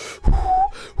 okay,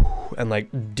 and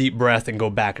like deep breath and go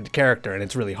back into character. And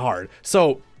it's really hard.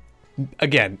 So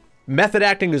again, method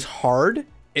acting is hard.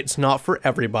 It's not for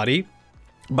everybody,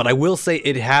 but I will say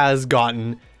it has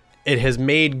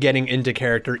made getting into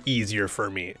character easier for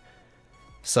me.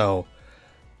 So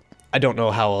I don't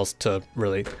know how else to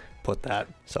really put that.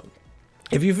 So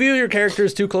if you feel your character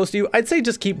is too close to you, I'd say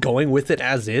just keep going with it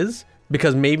as is,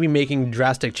 because maybe making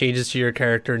drastic changes to your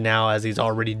character now as he's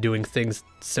already doing things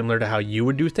similar to how you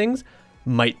would do things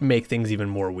might make things even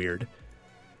more weird.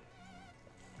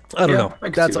 I don't know. I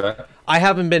can see that. I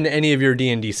haven't been to any of your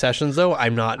D&D sessions though.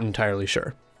 I'm not entirely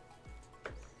sure.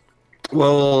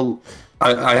 Well,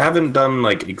 I haven't done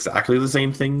like exactly the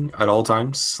same thing at all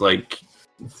times. Like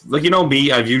you know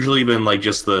me, I've usually been like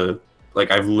just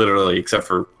I've literally, except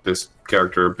for this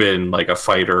character, been like a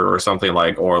fighter or something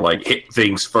or like hit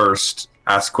things first,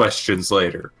 ask questions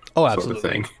later. Oh,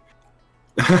 absolutely.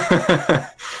 Sort of thing.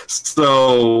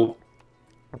 So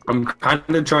I'm kind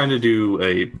of trying to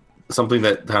do something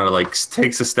that kind of like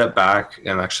takes a step back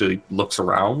and actually looks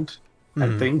around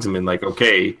at things. I mean, like,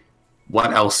 okay,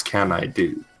 what else can I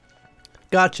do?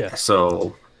 Gotcha.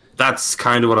 So that's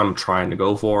kind of what I'm trying to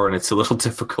go for, and it's a little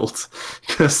difficult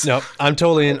because I'm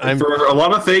totally for a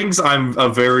lot of things I'm a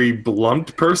very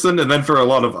blunt person, and then for a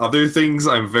lot of other things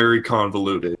I'm very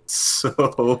convoluted.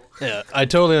 So yeah, I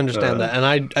totally understand that, and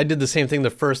I did the same thing the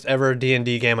first ever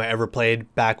D&D game I ever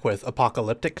played back with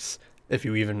Apocalyptics, if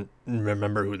you even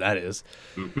remember who that is.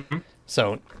 Mm-hmm.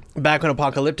 So back when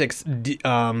Apocalyptics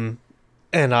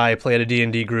and I played a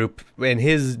D&D group in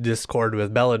his Discord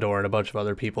with Bellador and a bunch of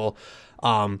other people.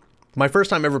 My first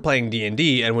time ever playing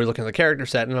D&D, and we're looking at the character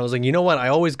set, and I was like, you know what? I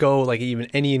always go, like, even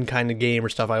any kind of game or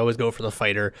stuff, I always go for the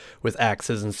fighter with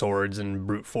axes and swords and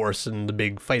brute force and the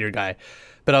big fighter guy.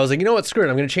 But I was like, you know what? Screw it.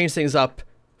 I'm going to change things up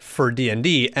for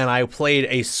D&D, and I played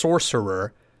a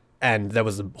sorcerer, and that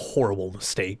was a horrible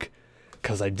mistake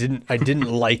because I didn't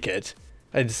like it.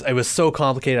 It was so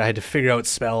complicated. I had to figure out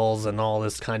spells and all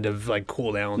this kind of like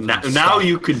cooldowns. Now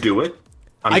you could do it.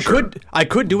 I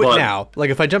could do it now.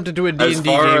 Like if I jumped into a D&D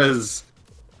game,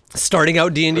 starting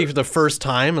out D&D for the first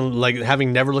time and like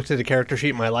having never looked at a character sheet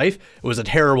in my life, it was a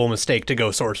terrible mistake to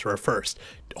go sorcerer first.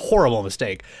 Horrible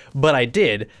mistake. But I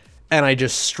did, and I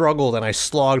just struggled and I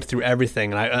slogged through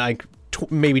everything. And I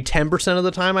maybe 10% of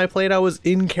the time I played, I was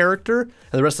in character, and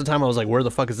the rest of the time I was like, where the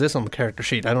fuck is this on the character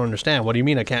sheet? I don't understand. What do you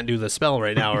mean I can't do this spell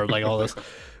right now? Or like all this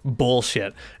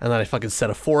bullshit. And then I fucking set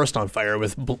a forest on fire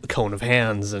with cone of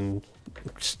hands, and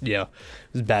yeah, it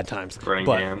was bad times. Burning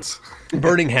hands.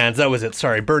 Burning hands, that was it.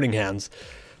 Sorry, burning hands.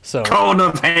 So cone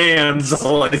of hands.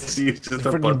 All I see is just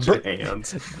a bunch of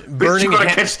hands. Burning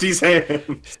hands. Catch these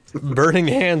hands. Burning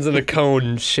hands in a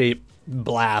cone shape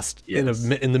blast in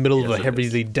the middle of a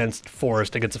heavily dense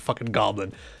forest against a fucking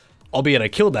goblin. Albeit I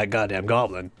killed that goddamn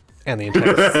goblin and the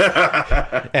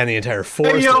entire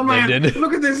forest. Hey, yo, man,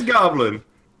 look at this goblin.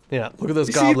 Yeah, look at this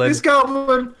goblin. See this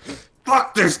goblin?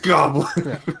 Fuck this goblin.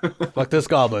 Yeah. Fuck this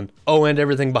goblin. Oh, and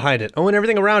everything behind it. Oh, and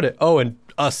everything around it. Oh, and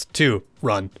us too.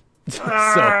 Run. So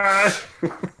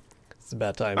it's a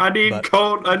bad time. I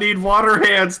need water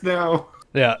hands now.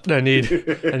 Yeah, I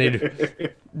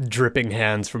need dripping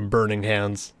hands from burning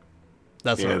hands.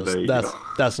 That's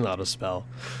not a spell.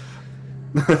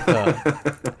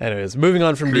 Anyways, moving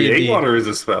on from D&D. Create water is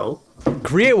a spell.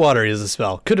 Create water is a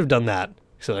spell. Could have done that,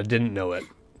 so I didn't know it.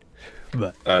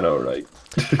 But I know, right?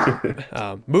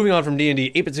 Moving on from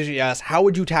D&D, 8-Bit Sushi asks, how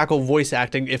would you tackle voice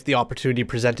acting if the opportunity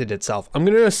presented itself? I'm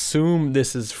going to assume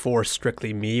this is for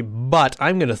strictly me, but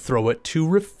I'm going to throw it to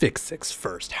Rafixix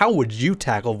first. How would you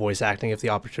tackle voice acting if the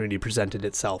opportunity presented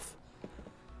itself?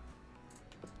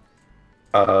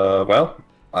 Well,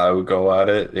 I would go at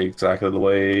it exactly the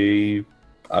way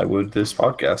I would this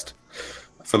podcast.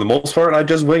 For the most part, I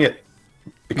just wing it.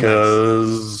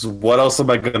 Because what else am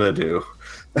I going to do?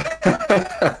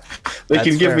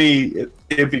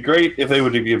 It'd be great if they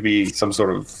would give me some sort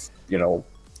of,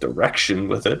 direction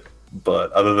with it.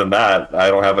 But other than that, I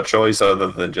don't have a choice other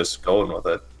than just going with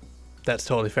it. That's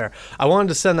totally fair. I wanted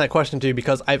to send that question to you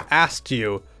because I've asked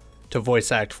you to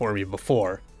voice act for me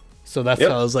before. So that's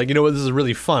how I was like, you know what, this is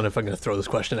really fun if I'm going to throw this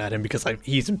question at him because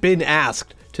he's been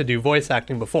asked to do voice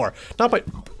acting before. Not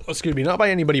by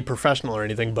anybody professional or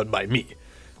anything, but by me.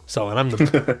 So, and I'm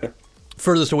the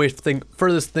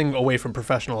furthest thing away from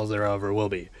professional as there ever will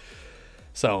be.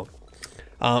 So,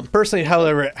 personally,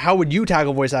 however, how would you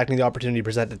tackle voice acting if the opportunity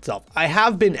presents itself? I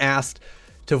have been asked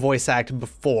to voice act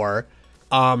before,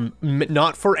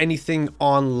 not for anything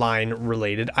online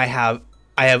related. I have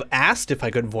asked if I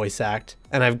could voice act,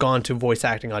 and I've gone to voice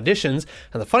acting auditions.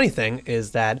 And the funny thing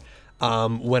is that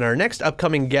when our next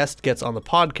upcoming guest gets on the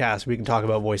podcast, we can talk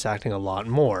about voice acting a lot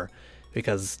more,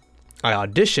 because I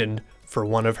auditioned for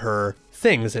one of her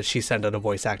things that she sent out a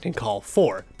voice acting call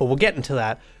for. But we'll get into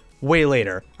that way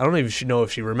later. I don't even know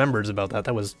if she remembers about that.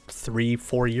 That was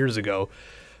 3-4 years ago.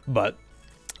 But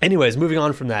anyways, moving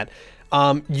on from that.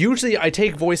 Usually I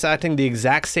take voice acting the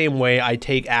exact same way I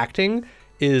take acting.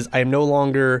 Is I am no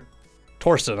longer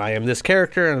Torsten. I am this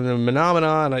character and the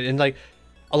phenomena, and like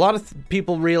a lot of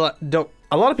people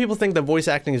think that voice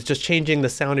acting is just changing the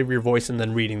sound of your voice and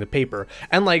then reading the paper.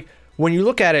 And like when you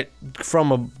look at it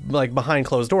from behind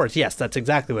closed doors, yes, that's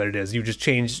exactly what it is. You just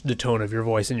change the tone of your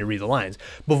voice and you read the lines.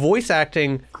 But voice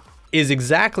acting is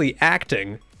exactly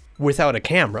acting without a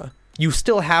camera. You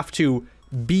still have to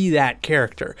be that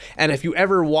character. And if you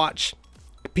ever watch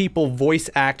people voice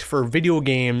act for video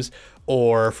games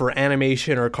or for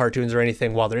animation or cartoons or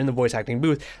anything while they're in the voice acting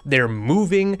booth, they're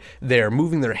moving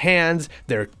their hands,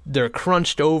 they're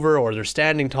crunched over, or they're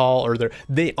standing tall, or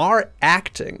they are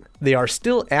acting. They are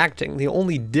still acting. The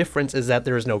only difference is that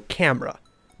there is no camera.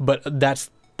 But that's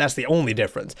the only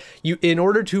difference. In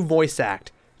order to voice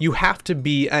act, you have to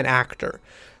be an actor.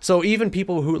 So even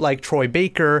people who like Troy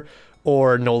Baker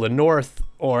or Nolan North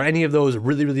or any of those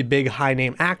really, really big high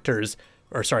name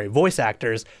voice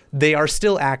actors, they are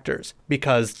still actors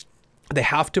because they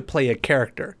have to play a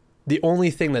character. The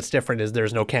only thing that's different is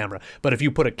there's no camera. But if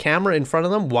you put a camera in front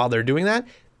of them while they're doing that,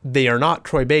 they are not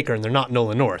Troy Baker and they're not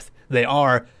Nolan North. They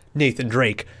are Nathan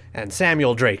Drake and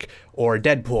Samuel Drake or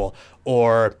Deadpool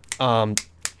or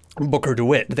Booker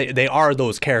DeWitt. They are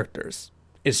those characters.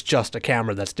 It's just a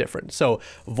camera that's different. So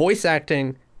voice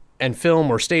acting and film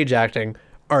or stage acting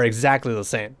are exactly the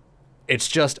same. It's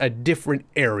just a different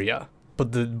area.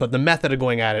 But the method of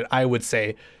going at it, I would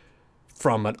say,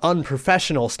 from an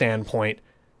unprofessional standpoint,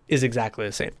 is exactly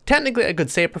the same. Technically, I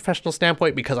could say a professional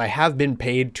standpoint because I have been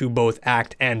paid to both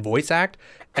act and voice act.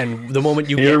 And the moment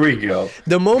you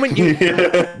the moment you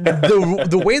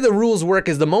the way the rules work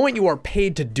is the moment you are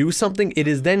paid to do something, it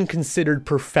is then considered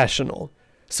professional.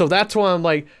 So that's why I'm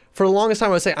like, for the longest time,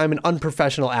 I would say I'm an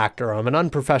unprofessional actor. I'm an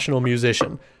unprofessional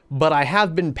musician. But I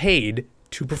have been paid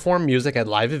to perform music at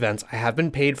live events. I have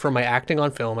been paid for my acting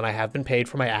on film, and I have been paid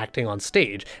for my acting on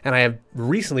stage. And I have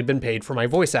recently been paid for my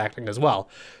voice acting as well.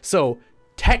 So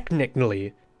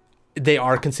technically, they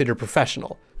are considered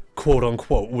professional, quote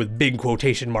unquote, with big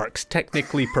quotation marks,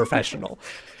 technically professional.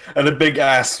 And a big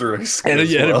asterisk. And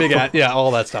a big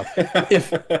all that stuff.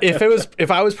 If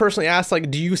I was personally asked,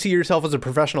 like, do you see yourself as a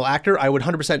professional actor? I would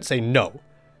 100% say no,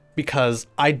 because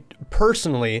I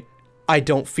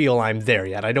don't feel I'm there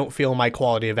yet. I don't feel my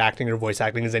quality of acting or voice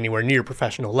acting is anywhere near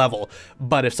professional level.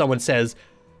 But if someone says,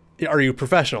 are you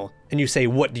professional? And you say,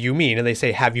 what do you mean? And they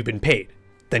say, have you been paid?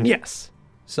 Then yes.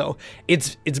 So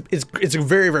it's a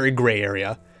very, very gray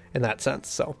area in that sense.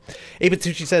 So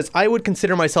Apatsuchi says, I would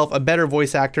consider myself a better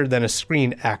voice actor than a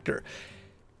screen actor.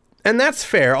 And that's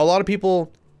fair. A lot of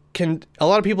people, and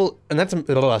that's,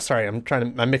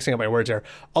 I'm mixing up my words here.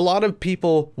 A lot of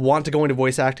people want to go into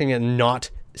voice acting and not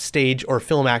stage or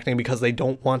film acting because they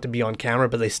don't want to be on camera,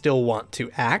 but they still want to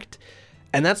act.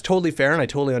 And that's totally fair, and I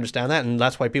totally understand that. And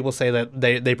that's why people say that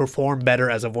they perform better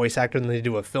as a voice actor than they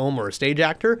do a film or a stage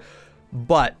actor.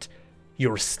 But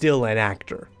you're still an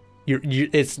actor.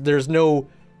 There's no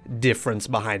difference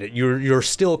behind it. You're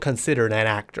still considered an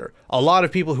actor. A lot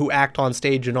of people who act on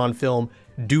stage and on film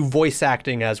do voice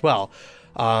acting as well.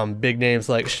 Big names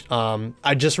like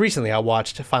I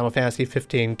watched Final Fantasy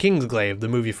 15 Kingsglaive, the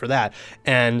movie for that,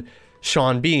 and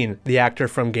Sean Bean, the actor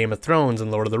from Game of Thrones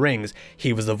and Lord of the Rings,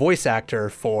 he was the voice actor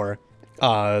for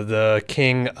the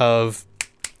King of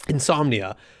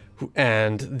Insomnia,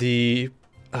 and the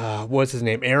what's his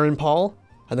name, Aaron Paul?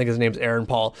 I think his name's Aaron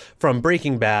Paul from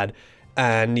Breaking Bad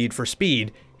and Need for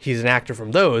Speed. He's an actor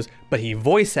from those, but he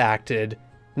voice acted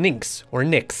Nix,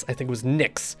 I think it was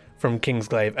Nix from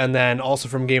Kingsglaive, and then also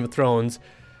from Game of Thrones,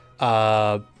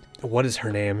 what is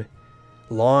her name?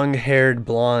 Long-haired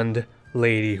blonde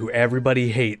lady who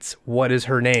everybody hates. What is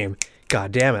her name?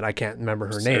 God damn it, I can't remember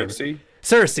her name. Cersei?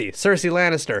 Cersei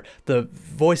Lannister,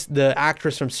 the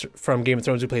actress from Game of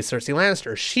Thrones who plays Cersei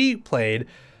Lannister. She played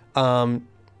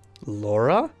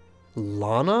Luna.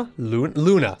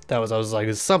 That was, I was like,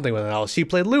 it's something with an L. She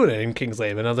played Luna in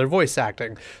Kingsglaive and other voice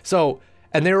acting. So,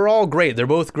 and they were all great. They're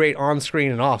both great on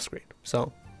screen and off screen.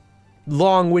 So,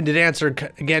 long-winded answer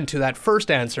again to that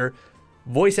first answer.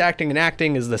 Voice acting and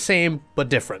acting is the same but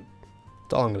different.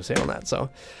 That's all I'm going to say on that. So,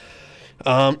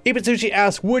 Ipitsushi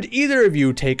asks, would either of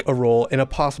you take a role in a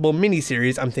possible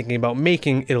miniseries I'm thinking about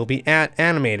making? It'll be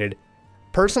animated.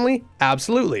 Personally,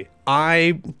 absolutely.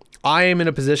 I am in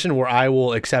a position where I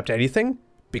will accept anything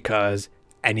because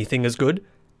anything is good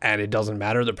and it doesn't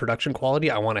matter the production quality.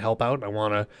 I want to help out. I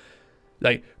want to,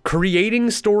 like,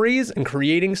 creating stories and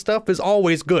creating stuff is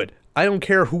always good. I don't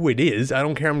care who it is. I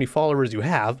don't care how many followers you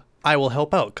have. I will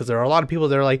help out because there are a lot of people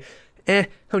that are like, how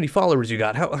many followers you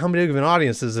got? How big of an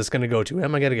audience is this going to go to?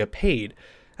 Am I going to get paid?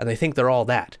 And they think they're all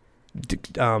that.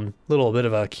 Little bit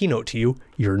of a keynote to you.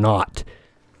 You're not.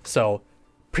 So,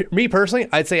 me personally,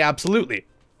 I'd say absolutely.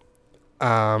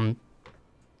 I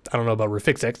don't know about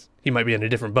Rafixix. He might be in a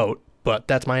different boat, but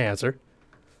that's my answer.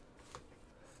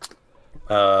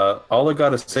 All I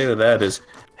gotta say to that is,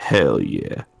 hell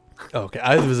yeah. Okay,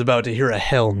 I was about to hear a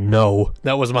hell no.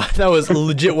 That was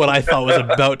legit what I thought was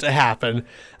about to happen.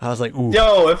 I was like, ooh.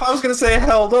 Yo, if I was gonna say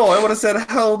hell no, I would have said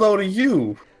hell no to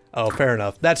you. Oh, fair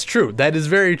enough. That's true. That is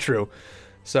very true.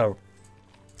 So.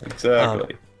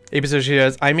 Exactly. Ipitsushi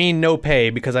says, I mean no pay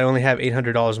because I only have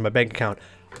 $800 in my bank account.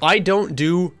 I don't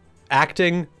do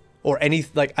acting or any,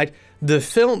 like,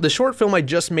 the short film I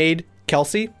just made,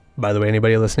 Kelsey. By the way,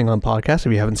 anybody listening on podcast,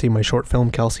 if you haven't seen my short film,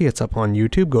 Kelsey, it's up on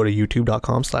YouTube. Go to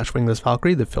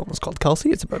youtube.com/winglessvalkyrie. The film is called Kelsey.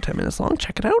 It's about 10 minutes long.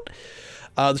 Check it out.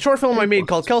 The short film I made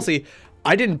called Kelsey,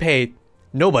 I didn't pay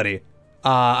nobody.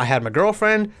 I had my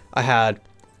girlfriend, I had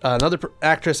another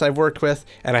actress I've worked with,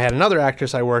 and I had another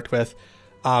actress I worked with.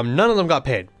 None of them got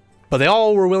paid. But they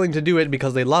all were willing to do it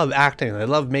because they love acting. They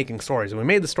love making stories. And we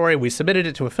made the story. We submitted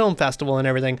it to a film festival and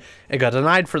everything. It got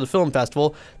denied for the film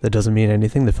festival. That doesn't mean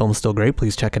anything. The film's still great.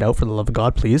 Please check it out for the love of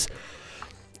God, please.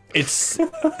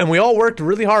 And we all worked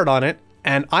really hard on it.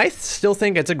 And I still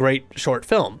think it's a great short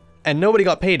film. And nobody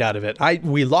got paid out of it.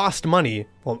 We lost money.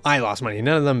 Well, I lost money.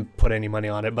 None of them put any money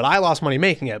on it. But I lost money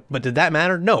making it. But did that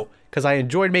matter? No. Because I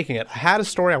enjoyed making it. I had a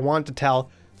story I wanted to tell,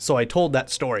 so I told that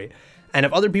story. And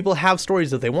if other people have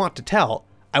stories that they want to tell,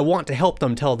 I want to help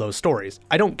them tell those stories.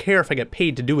 I don't care if I get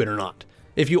paid to do it or not.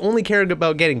 If you only care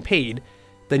about getting paid,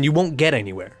 then you won't get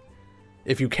anywhere.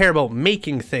 If you care about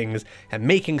making things and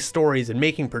making stories and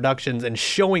making productions and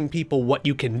showing people what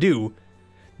you can do,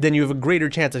 then you have a greater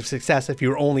chance of success if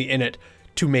you're only in it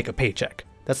to make a paycheck.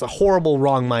 That's a horrible,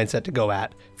 wrong mindset to go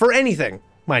at. For anything,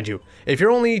 mind you. If you're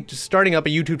only starting up a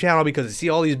YouTube channel because you see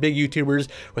all these big YouTubers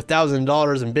with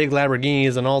 $1,000 and big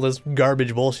Lamborghinis and all this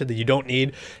garbage bullshit that you don't need,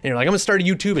 and you're like, I'm gonna start a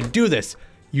YouTube and do this,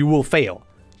 you will fail.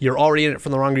 You're already in it for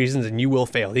the wrong reasons and you will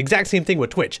fail. The exact same thing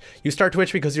with Twitch. You start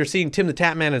Twitch because you're seeing Tim the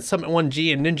Tatman and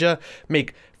Summit1G and Ninja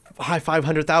make high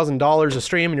 $500,000 a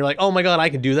stream, and you're like, oh my god, I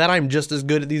can do that. I'm just as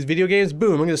good at these video games.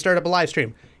 Boom, I'm gonna start up a live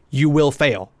stream. You will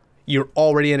fail. You're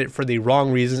already in it for the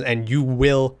wrong reasons and you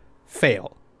will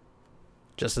fail.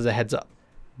 Just as a heads up.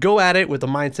 Go at it with the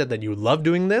mindset that you love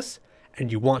doing this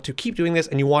and you want to keep doing this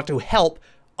and you want to help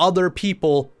other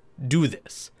people do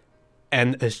this.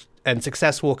 And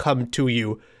success will come to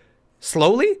you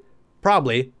slowly,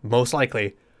 probably, most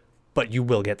likely, but you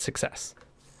will get success.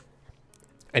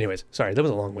 Anyways, sorry, that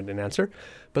was a long-winded answer,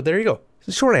 but there you go.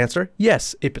 The short answer,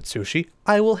 yes, Ipitsushi,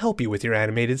 I will help you with your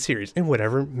animated series in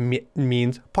whatever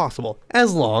means possible,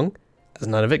 as long as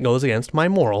none of it goes against my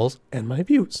morals and my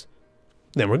views.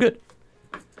 Then we're good.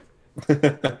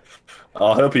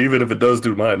 I'll help you even if it does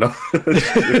do mine.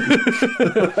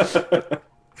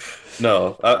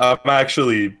 No, I'm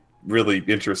actually really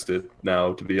interested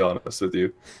now, to be honest with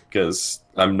you, because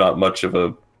I'm not much of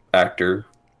a actor.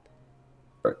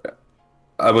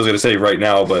 I was going to say right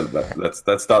now, but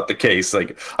that's not the case.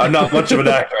 Like, I'm not much of an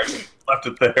actor. I just left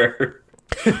it there.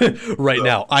 Right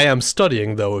now, I am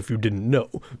studying, though, if you didn't know.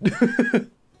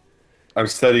 I'm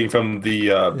studying from the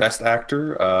best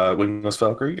actor, Wingless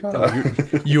Valkyrie.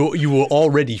 You will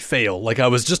already fail. Like I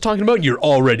was just talking about, you're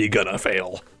already gonna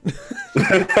fail.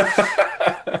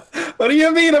 What do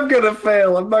you mean I'm gonna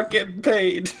fail? I'm not getting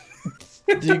paid.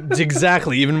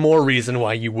 Exactly. Even more reason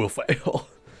why you will fail.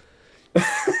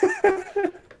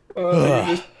 You're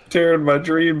just tearing my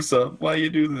dreams up. Why you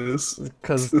do this?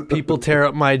 Because people tear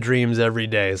up my dreams every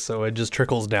day, so it just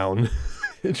trickles down.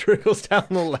 It trickles down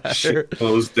the ladder. Shit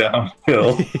goes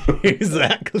downhill.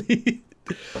 Exactly.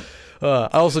 I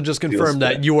also just confirmed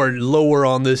that you are lower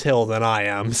on this hill than I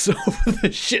am, so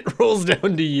the shit rolls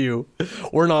down to you.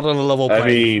 We're not on a level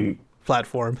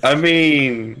platform. I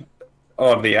mean,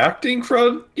 on the acting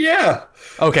front, yeah.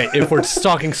 Okay, if we're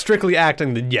talking strictly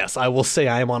acting, then yes, I will say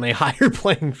I am on a higher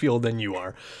playing field than you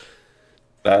are.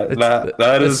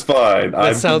 That is fine.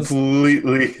 That sounds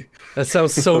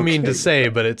so mean to say,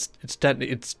 but it's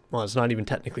not even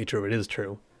technically true. It is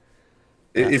true.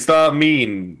 It's not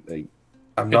mean.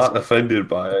 I'm not offended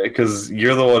by it because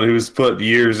you're the one who's put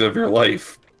years of your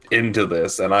life into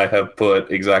this, and I have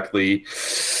put exactly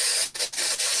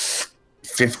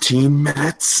 15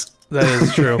 minutes. That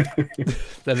is true.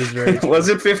 That is very true. Was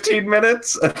it 15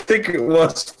 minutes? I think it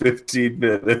was 15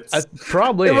 minutes.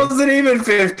 Probably. It wasn't even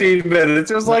 15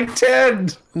 minutes. It was like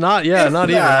 10. Not even.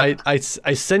 I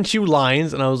sent you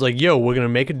lines, and I was like, yo, we're going to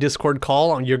make a Discord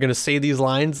call, and you're going to say these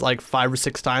lines like 5 or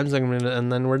 6 times, and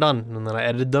then we're done. And then I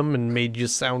edited them and made you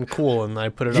sound cool, and I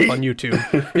put it up on YouTube.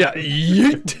 Yeah.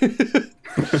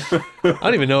 I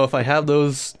don't even know if I have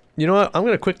those. You know what? I'm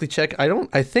going to quickly check.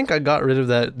 I think I got rid of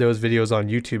those videos on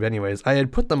YouTube anyways. I had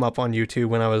put them up on YouTube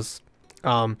when I was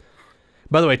by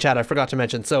the way, Chad, I forgot to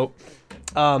mention. So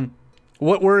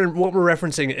what we're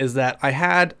referencing is that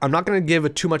I'm not going to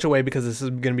give too much away because this is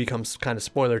going to become kind of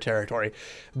spoiler territory,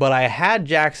 but I had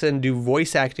Jackson do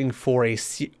voice acting for a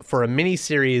mini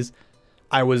series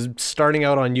I was starting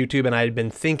out on YouTube and I had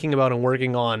been thinking about and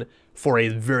working on for a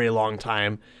very long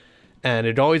time. And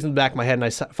it always in the back of my head, and I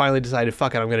finally decided,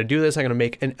 fuck it, I'm going to do this. I'm going to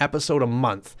make an episode a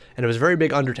month. And it was a very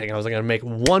big undertaking. I was going to make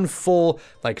one full,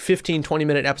 15,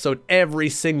 20-minute episode every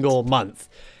single month.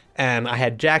 And I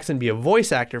had Jackson be a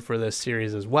voice actor for this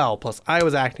series as well. Plus, I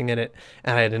was acting in it,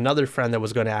 and I had another friend that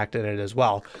was going to act in it as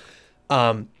well.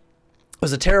 It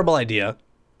was a terrible idea.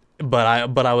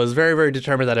 But I was very, very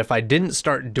determined that if I didn't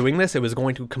start doing this, it was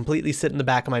going to completely sit in the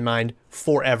back of my mind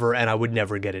forever and I would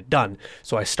never get it done.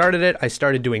 So I started it. I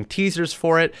started doing teasers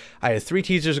for it. I had 3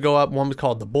 teasers go up. One was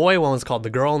called The Boy, one was called The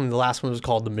Girl, and the last one was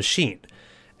called The Machine.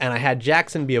 And I had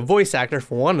Jackson be a voice actor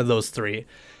for one of those 3.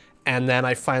 And then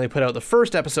I finally put out the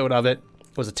first episode of it.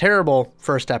 It was a terrible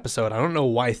first episode. I don't know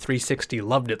why 360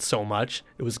 loved it so much.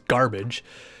 It was garbage.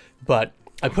 But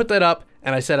I put that up.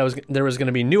 And I said there was going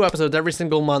to be new episodes every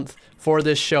single month for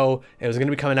this show. It was going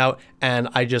to be coming out, and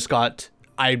I just got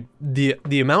the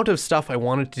amount of stuff I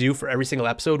wanted to do for every single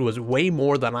episode was way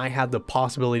more than I had the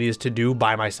possibilities to do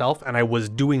by myself, and I was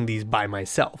doing these by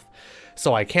myself.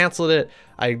 So I canceled it.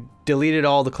 I deleted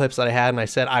all the clips that I had, and I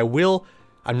said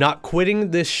I'm not quitting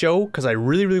this show because I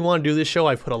really, really want to do this show.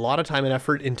 I put a lot of time and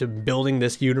effort into building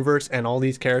this universe and all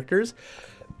these characters,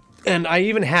 and I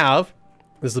even have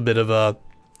this is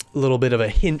a little bit of a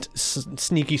hint,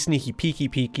 sneaky,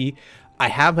 peeky. I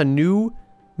have a new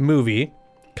movie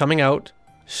coming out,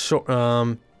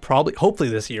 hopefully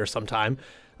this year sometime.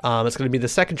 It's going to be the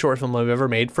second short film I've ever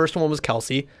made. First one was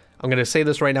Kelsey. I'm going to say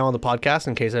this right now on the podcast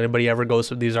in case anybody ever goes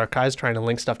through these archives trying to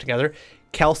link stuff together.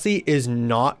 Kelsey is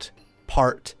not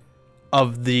part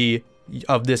of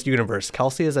this universe.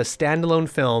 Kelsey is a standalone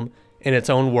film in its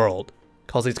own world.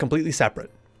 Kelsey's completely separate.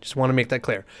 Just want to make that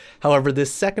clear. However,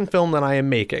 this second film that I am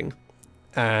making,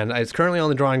 and it's currently on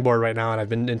the drawing board right now, and I've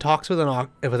been in talks with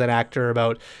an actor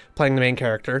about playing the main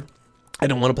character. I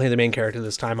don't want to play the main character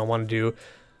this time. I want to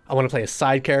play a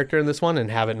side character in this one and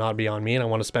have it not be on me, and I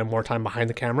want to spend more time behind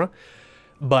the camera.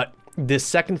 But this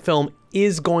second film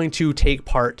is going to take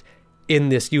part in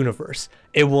this universe.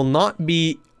 It will not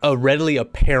be readily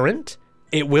apparent.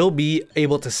 It will be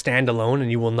able to stand alone,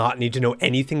 and you will not need to know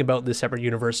anything about this separate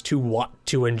universe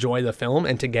to enjoy the film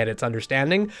and to get its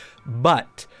understanding.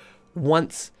 But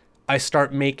once I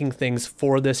start making things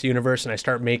for this universe and I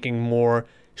start making more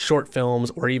short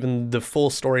films or even the full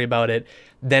story about it,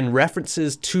 then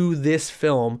references to this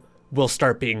film will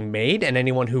start being made, and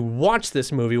anyone who watched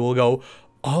this movie will go,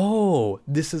 oh,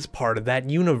 this is part of that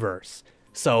universe.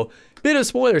 So, bit of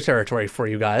spoiler territory for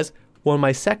you guys. When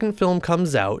my second film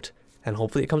comes out, and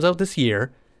hopefully it comes out this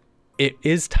year, it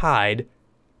is tied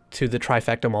to the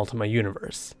Trifecta Ultima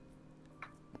universe.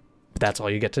 But that's all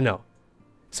you get to know.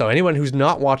 So anyone who's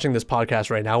not watching this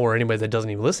podcast right now, or anybody that doesn't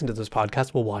even listen to this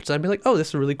podcast, will watch that and be like, oh, this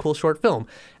is a really cool short film.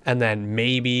 And then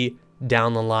maybe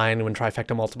down the line when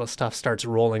Trifecta Ultima stuff starts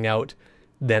rolling out,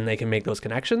 then they can make those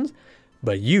connections.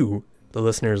 But you, the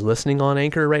listeners listening on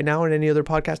Anchor right now or any other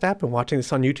podcast app and watching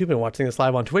this on YouTube and watching this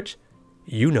live on Twitch,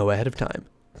 you know ahead of time.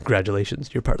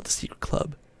 Congratulations, you're part of the secret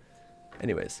club.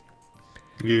 Anyways.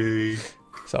 Yay.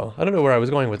 So, I don't know where I was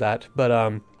going with that,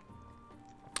 but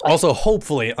also,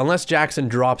 hopefully, unless Jackson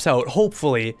drops out,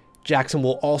 hopefully Jackson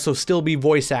will also still be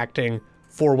voice acting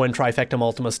for when Trifecta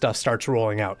Ultima stuff starts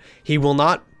rolling out. He will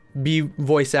not be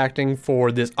voice acting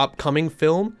for this upcoming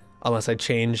film unless I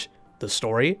change the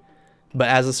story. But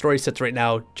as the story sits right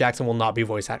now, Jackson will not be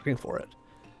voice acting for it.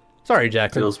 Sorry,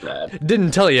 Jackson. Feels bad.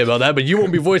 Didn't tell you about that, but you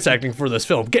won't be voice acting for this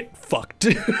film. Get fucked.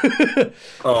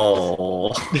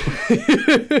 Oh.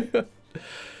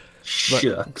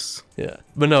 Shucks. Yeah.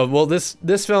 But no, well,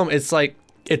 this film,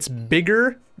 it's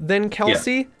bigger than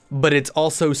Kelsey, but it's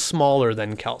also smaller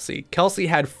than Kelsey. Kelsey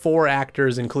had 4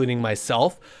 actors, including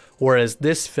myself, whereas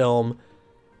this film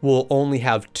will only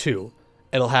have 2.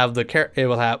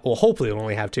 Hopefully it'll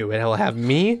only have 2. It'll have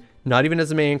me, not even as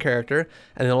the main character,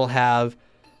 and it'll have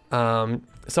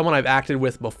someone I've acted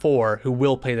with before who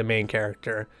will play the main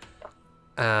character,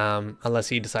 unless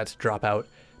he decides to drop out.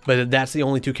 But that's the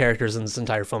only 2 characters in this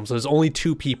entire film. So there's only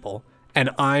 2 people, and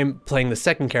I'm playing the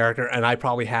second character, and I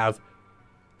probably have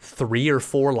 3 or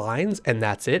 4 lines, and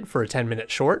that's it for a 10-minute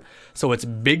short. So it's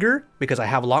bigger because I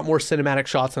have a lot more cinematic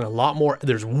shots and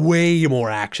there's way more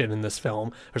action in this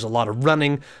film. There's a lot of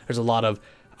running. There's a lot of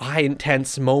high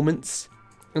intense moments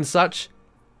and such.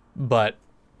 But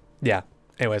yeah.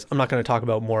 Anyways, I'm not going to talk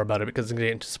more about it because it's going to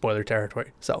get into spoiler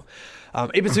territory. So,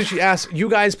 Apisushi asks, you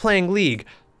guys playing League?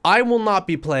 I will not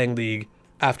be playing League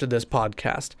after this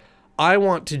podcast. I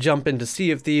want to jump into Sea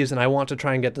of Thieves, and I want to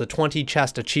try and get the 20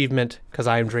 chest achievement because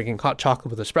I am drinking hot chocolate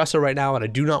with espresso right now, and I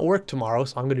do not work tomorrow,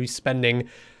 so I'm going to be spending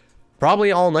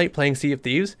probably all night playing Sea of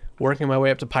Thieves, working my way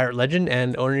up to Pirate Legend,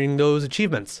 and earning those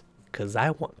achievements because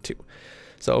I want to.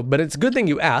 So, but it's a good thing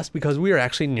you asked because we are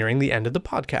actually nearing the end of the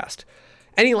podcast.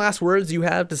 Any last words you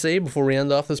have to say before we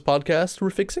end off this podcast,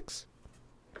 Rafik6?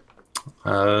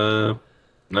 No,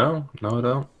 I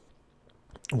don't.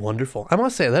 Wonderful. I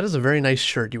must say, that is a very nice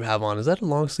shirt you have on. Is that a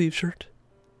long sleeve shirt?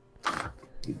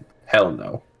 Hell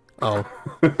no. Oh.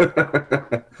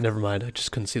 Never mind. I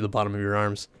just couldn't see the bottom of your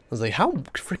arms. I was like, how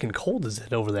freaking cold is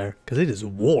it over there? Because it is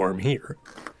warm here.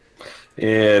 Yeah,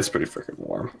 it's pretty freaking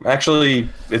warm. Actually,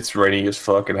 it's raining as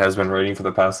fuck and has been raining for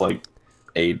the past,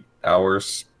 8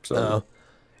 hours. So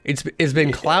It's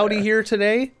been cloudy here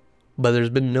today, but there's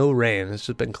been no rain. It's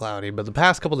just been cloudy. But the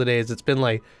past couple of days, it's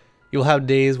been you'll have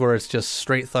days where it's just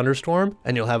straight thunderstorm,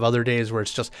 and you'll have other days where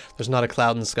it's just, there's not a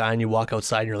cloud in the sky, and you walk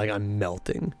outside and you're like, I'm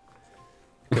melting.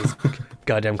 Because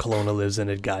goddamn Kelowna lives in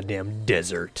a goddamn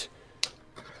desert.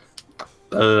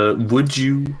 Would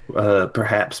you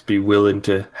perhaps be willing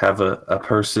to have a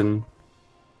person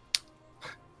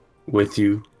with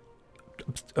you?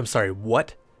 I'm sorry,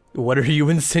 what? What are you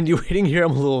insinuating here?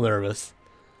 I'm a little nervous.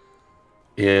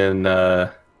 In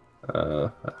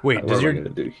Wait,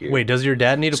 does your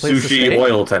dad need a place to stay? Sushi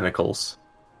oil tentacles.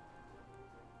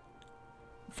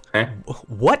 Eh?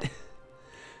 What?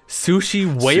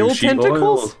 Sushi whale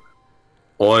tentacles?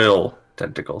 Oil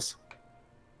tentacles.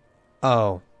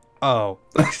 Oh. Okay,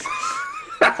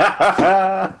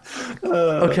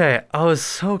 I was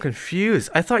so confused.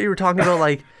 I thought you were talking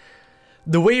about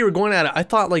the way you were going at it. I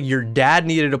thought your dad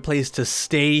needed a place to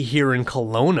stay here in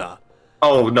Kelowna.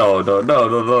 Oh no!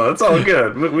 It's all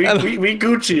good. We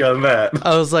Gucci on that.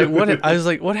 I was like, what? I was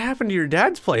like, what happened to your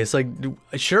dad's place?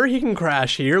 Sure, he can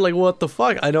crash here. What the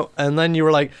fuck? I don't. And then you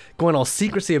were going all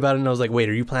secrecy about it, and I was like, wait,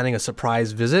 are you planning a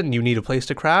surprise visit and you need a place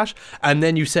to crash? And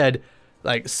then you said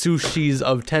sushis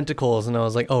of tentacles, and I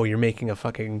was like, oh, you're making a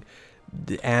fucking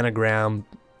anagram.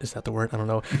 Is that the word? I don't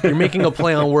know. You're making a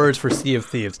play on words for Sea of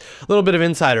Thieves. A little bit of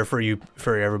insider for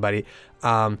everybody.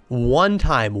 One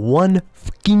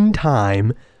fucking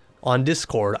time on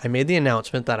Discord, I made the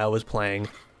announcement that I was playing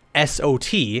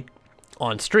SOT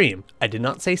on stream. I did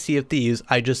not say Sea of Thieves.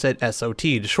 I just said SOT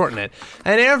to shorten it.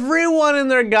 And everyone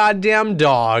and their goddamn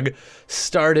dog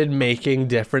started making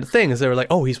different things. They were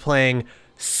like, oh, he's playing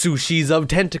Sushis of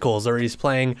Tentacles, or he's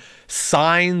playing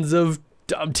Signs of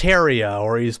Teria,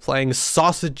 or he's playing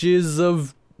Sausages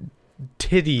of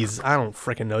Titties. I don't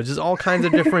freaking know. Just all kinds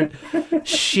of different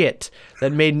shit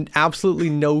that made absolutely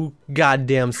no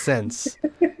goddamn sense.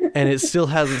 And it still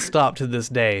hasn't stopped to this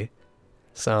day.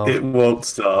 So it won't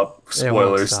stop.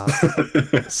 Spoilers.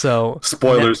 So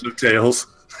spoilers of Tales.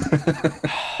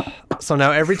 So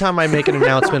now every time I make an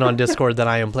announcement on Discord that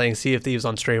I am playing Sea of Thieves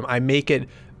on stream, I make it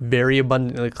very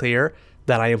abundantly clear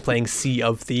that I am playing Sea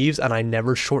of Thieves, and I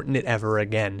never shorten it ever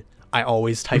again. I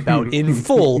always type out in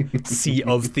full Sea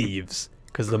of Thieves,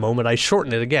 because the moment I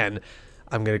shorten it again,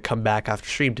 I'm going to come back after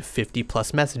stream to 50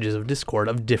 plus messages of Discord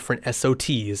of different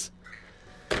SOTs.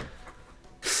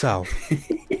 So,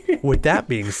 with that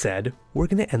being said, we're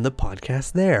going to end the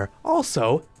podcast there.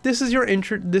 Also, this is your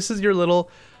little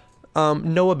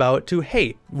know about to,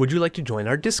 hey, would you like to join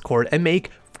our Discord and make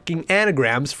fucking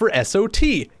anagrams for SOT?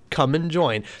 come and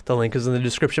join. The link is in the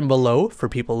description below for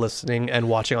people listening and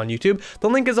watching on YouTube. The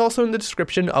link is also in the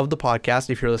description of the podcast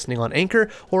if you're listening on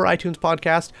Anchor or iTunes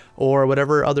Podcast or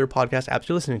whatever other podcast apps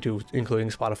you're listening to, including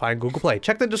Spotify and Google Play.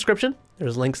 Check the description.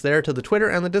 There's links there to the Twitter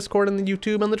and the Discord and the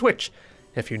YouTube and the Twitch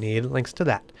if you need links to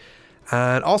that.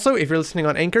 And also, if you're listening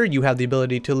on Anchor, you have the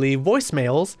ability to leave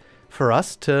voicemails for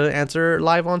us to answer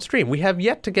live on stream. We have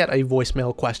yet to get a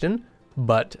voicemail question,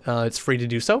 but it's free to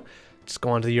do so. Just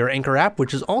go onto your Anchor app,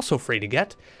 which is also free to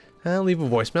get, and leave a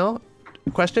voicemail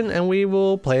question, and we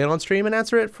will play it on stream and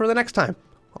answer it for the next time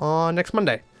on next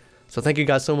Monday. So thank you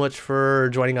guys so much for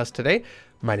joining us today.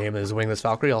 My name is Wingless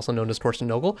Valkyrie, also known as Torsten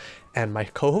Nogel, and my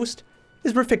co-host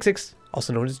is Rifixix,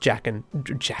 also known as Jackin.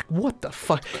 Jack, what the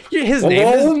fuck? His name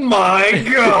Oh my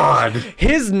god!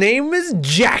 His name is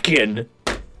Jackin.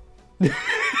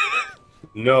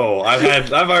 No,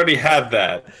 I've already had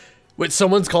that. Wait,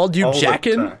 someone's called you All the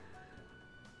Jackin? time.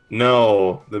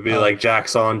 No, they'd be like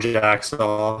Jack's on, Jack's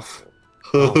off.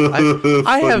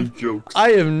 I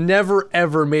have never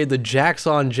ever made the Jack's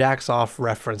on, Jack's off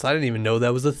reference. I didn't even know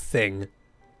that was a thing.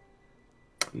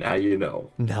 Now you know.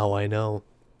 Now I know.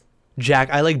 Jack,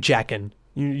 I like Jackin.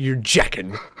 You're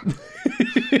Jackin.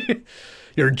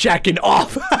 You're jacking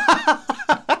off.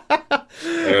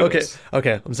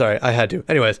 Okay, I'm sorry. I had to.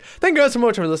 Anyways, thank you guys so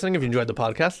much for listening. If you enjoyed the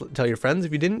podcast, tell your friends.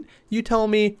 If you didn't, you tell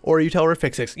me or you tell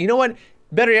Rifixix. You know what?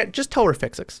 Better yet, just tell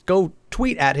Rifixix. Go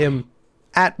tweet at him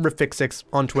at Rifixix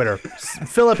on Twitter.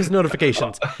 Fill up his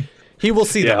notifications. He will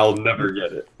see them. Yeah, I'll never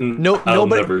get it. I'll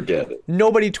never get it.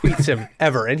 Nobody tweets him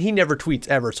ever, and he never tweets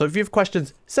ever. So if you have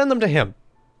questions, send them to him.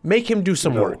 Make him do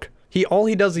some work. He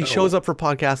shows up for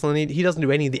podcasts and he doesn't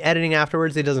do any of the editing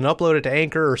afterwards. He doesn't upload it to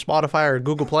Anchor or Spotify or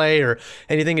Google Play or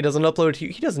anything. He doesn't upload it to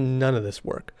you. He does none of this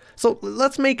work. So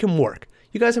let's make him work.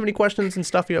 You guys have any questions and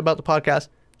stuff about the podcast?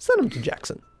 Send them to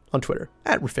Jackson on Twitter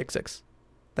at Rifixix.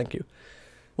 Thank you.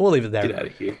 We'll leave it there. Get out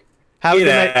of here.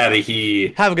 Get out of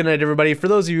here. Have a good night, everybody. For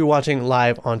those of you watching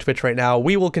live on Twitch right now,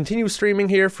 we will continue streaming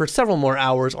here for several more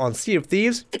hours on Sea of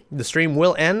Thieves. The stream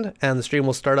will end, and the stream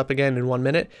will start up again in 1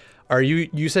 minute.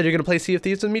 You said you're going to play Sea of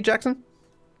Thieves with me, Jackson?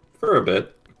 For a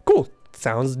bit. Cool.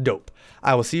 Sounds dope.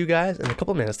 I will see you guys in a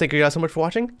couple of minutes. Thank you guys so much for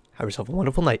watching. Have yourself a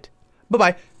wonderful night.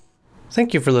 Bye-bye.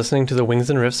 Thank you for listening to the Wings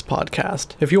and Riffs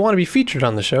podcast. If you want to be featured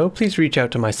on the show, please reach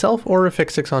out to myself or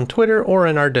Rifixix on Twitter or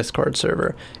in our Discord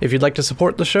server. If you'd like to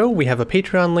support the show, we have a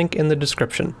Patreon link in the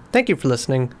description. Thank you for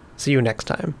listening. See you next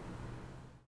time.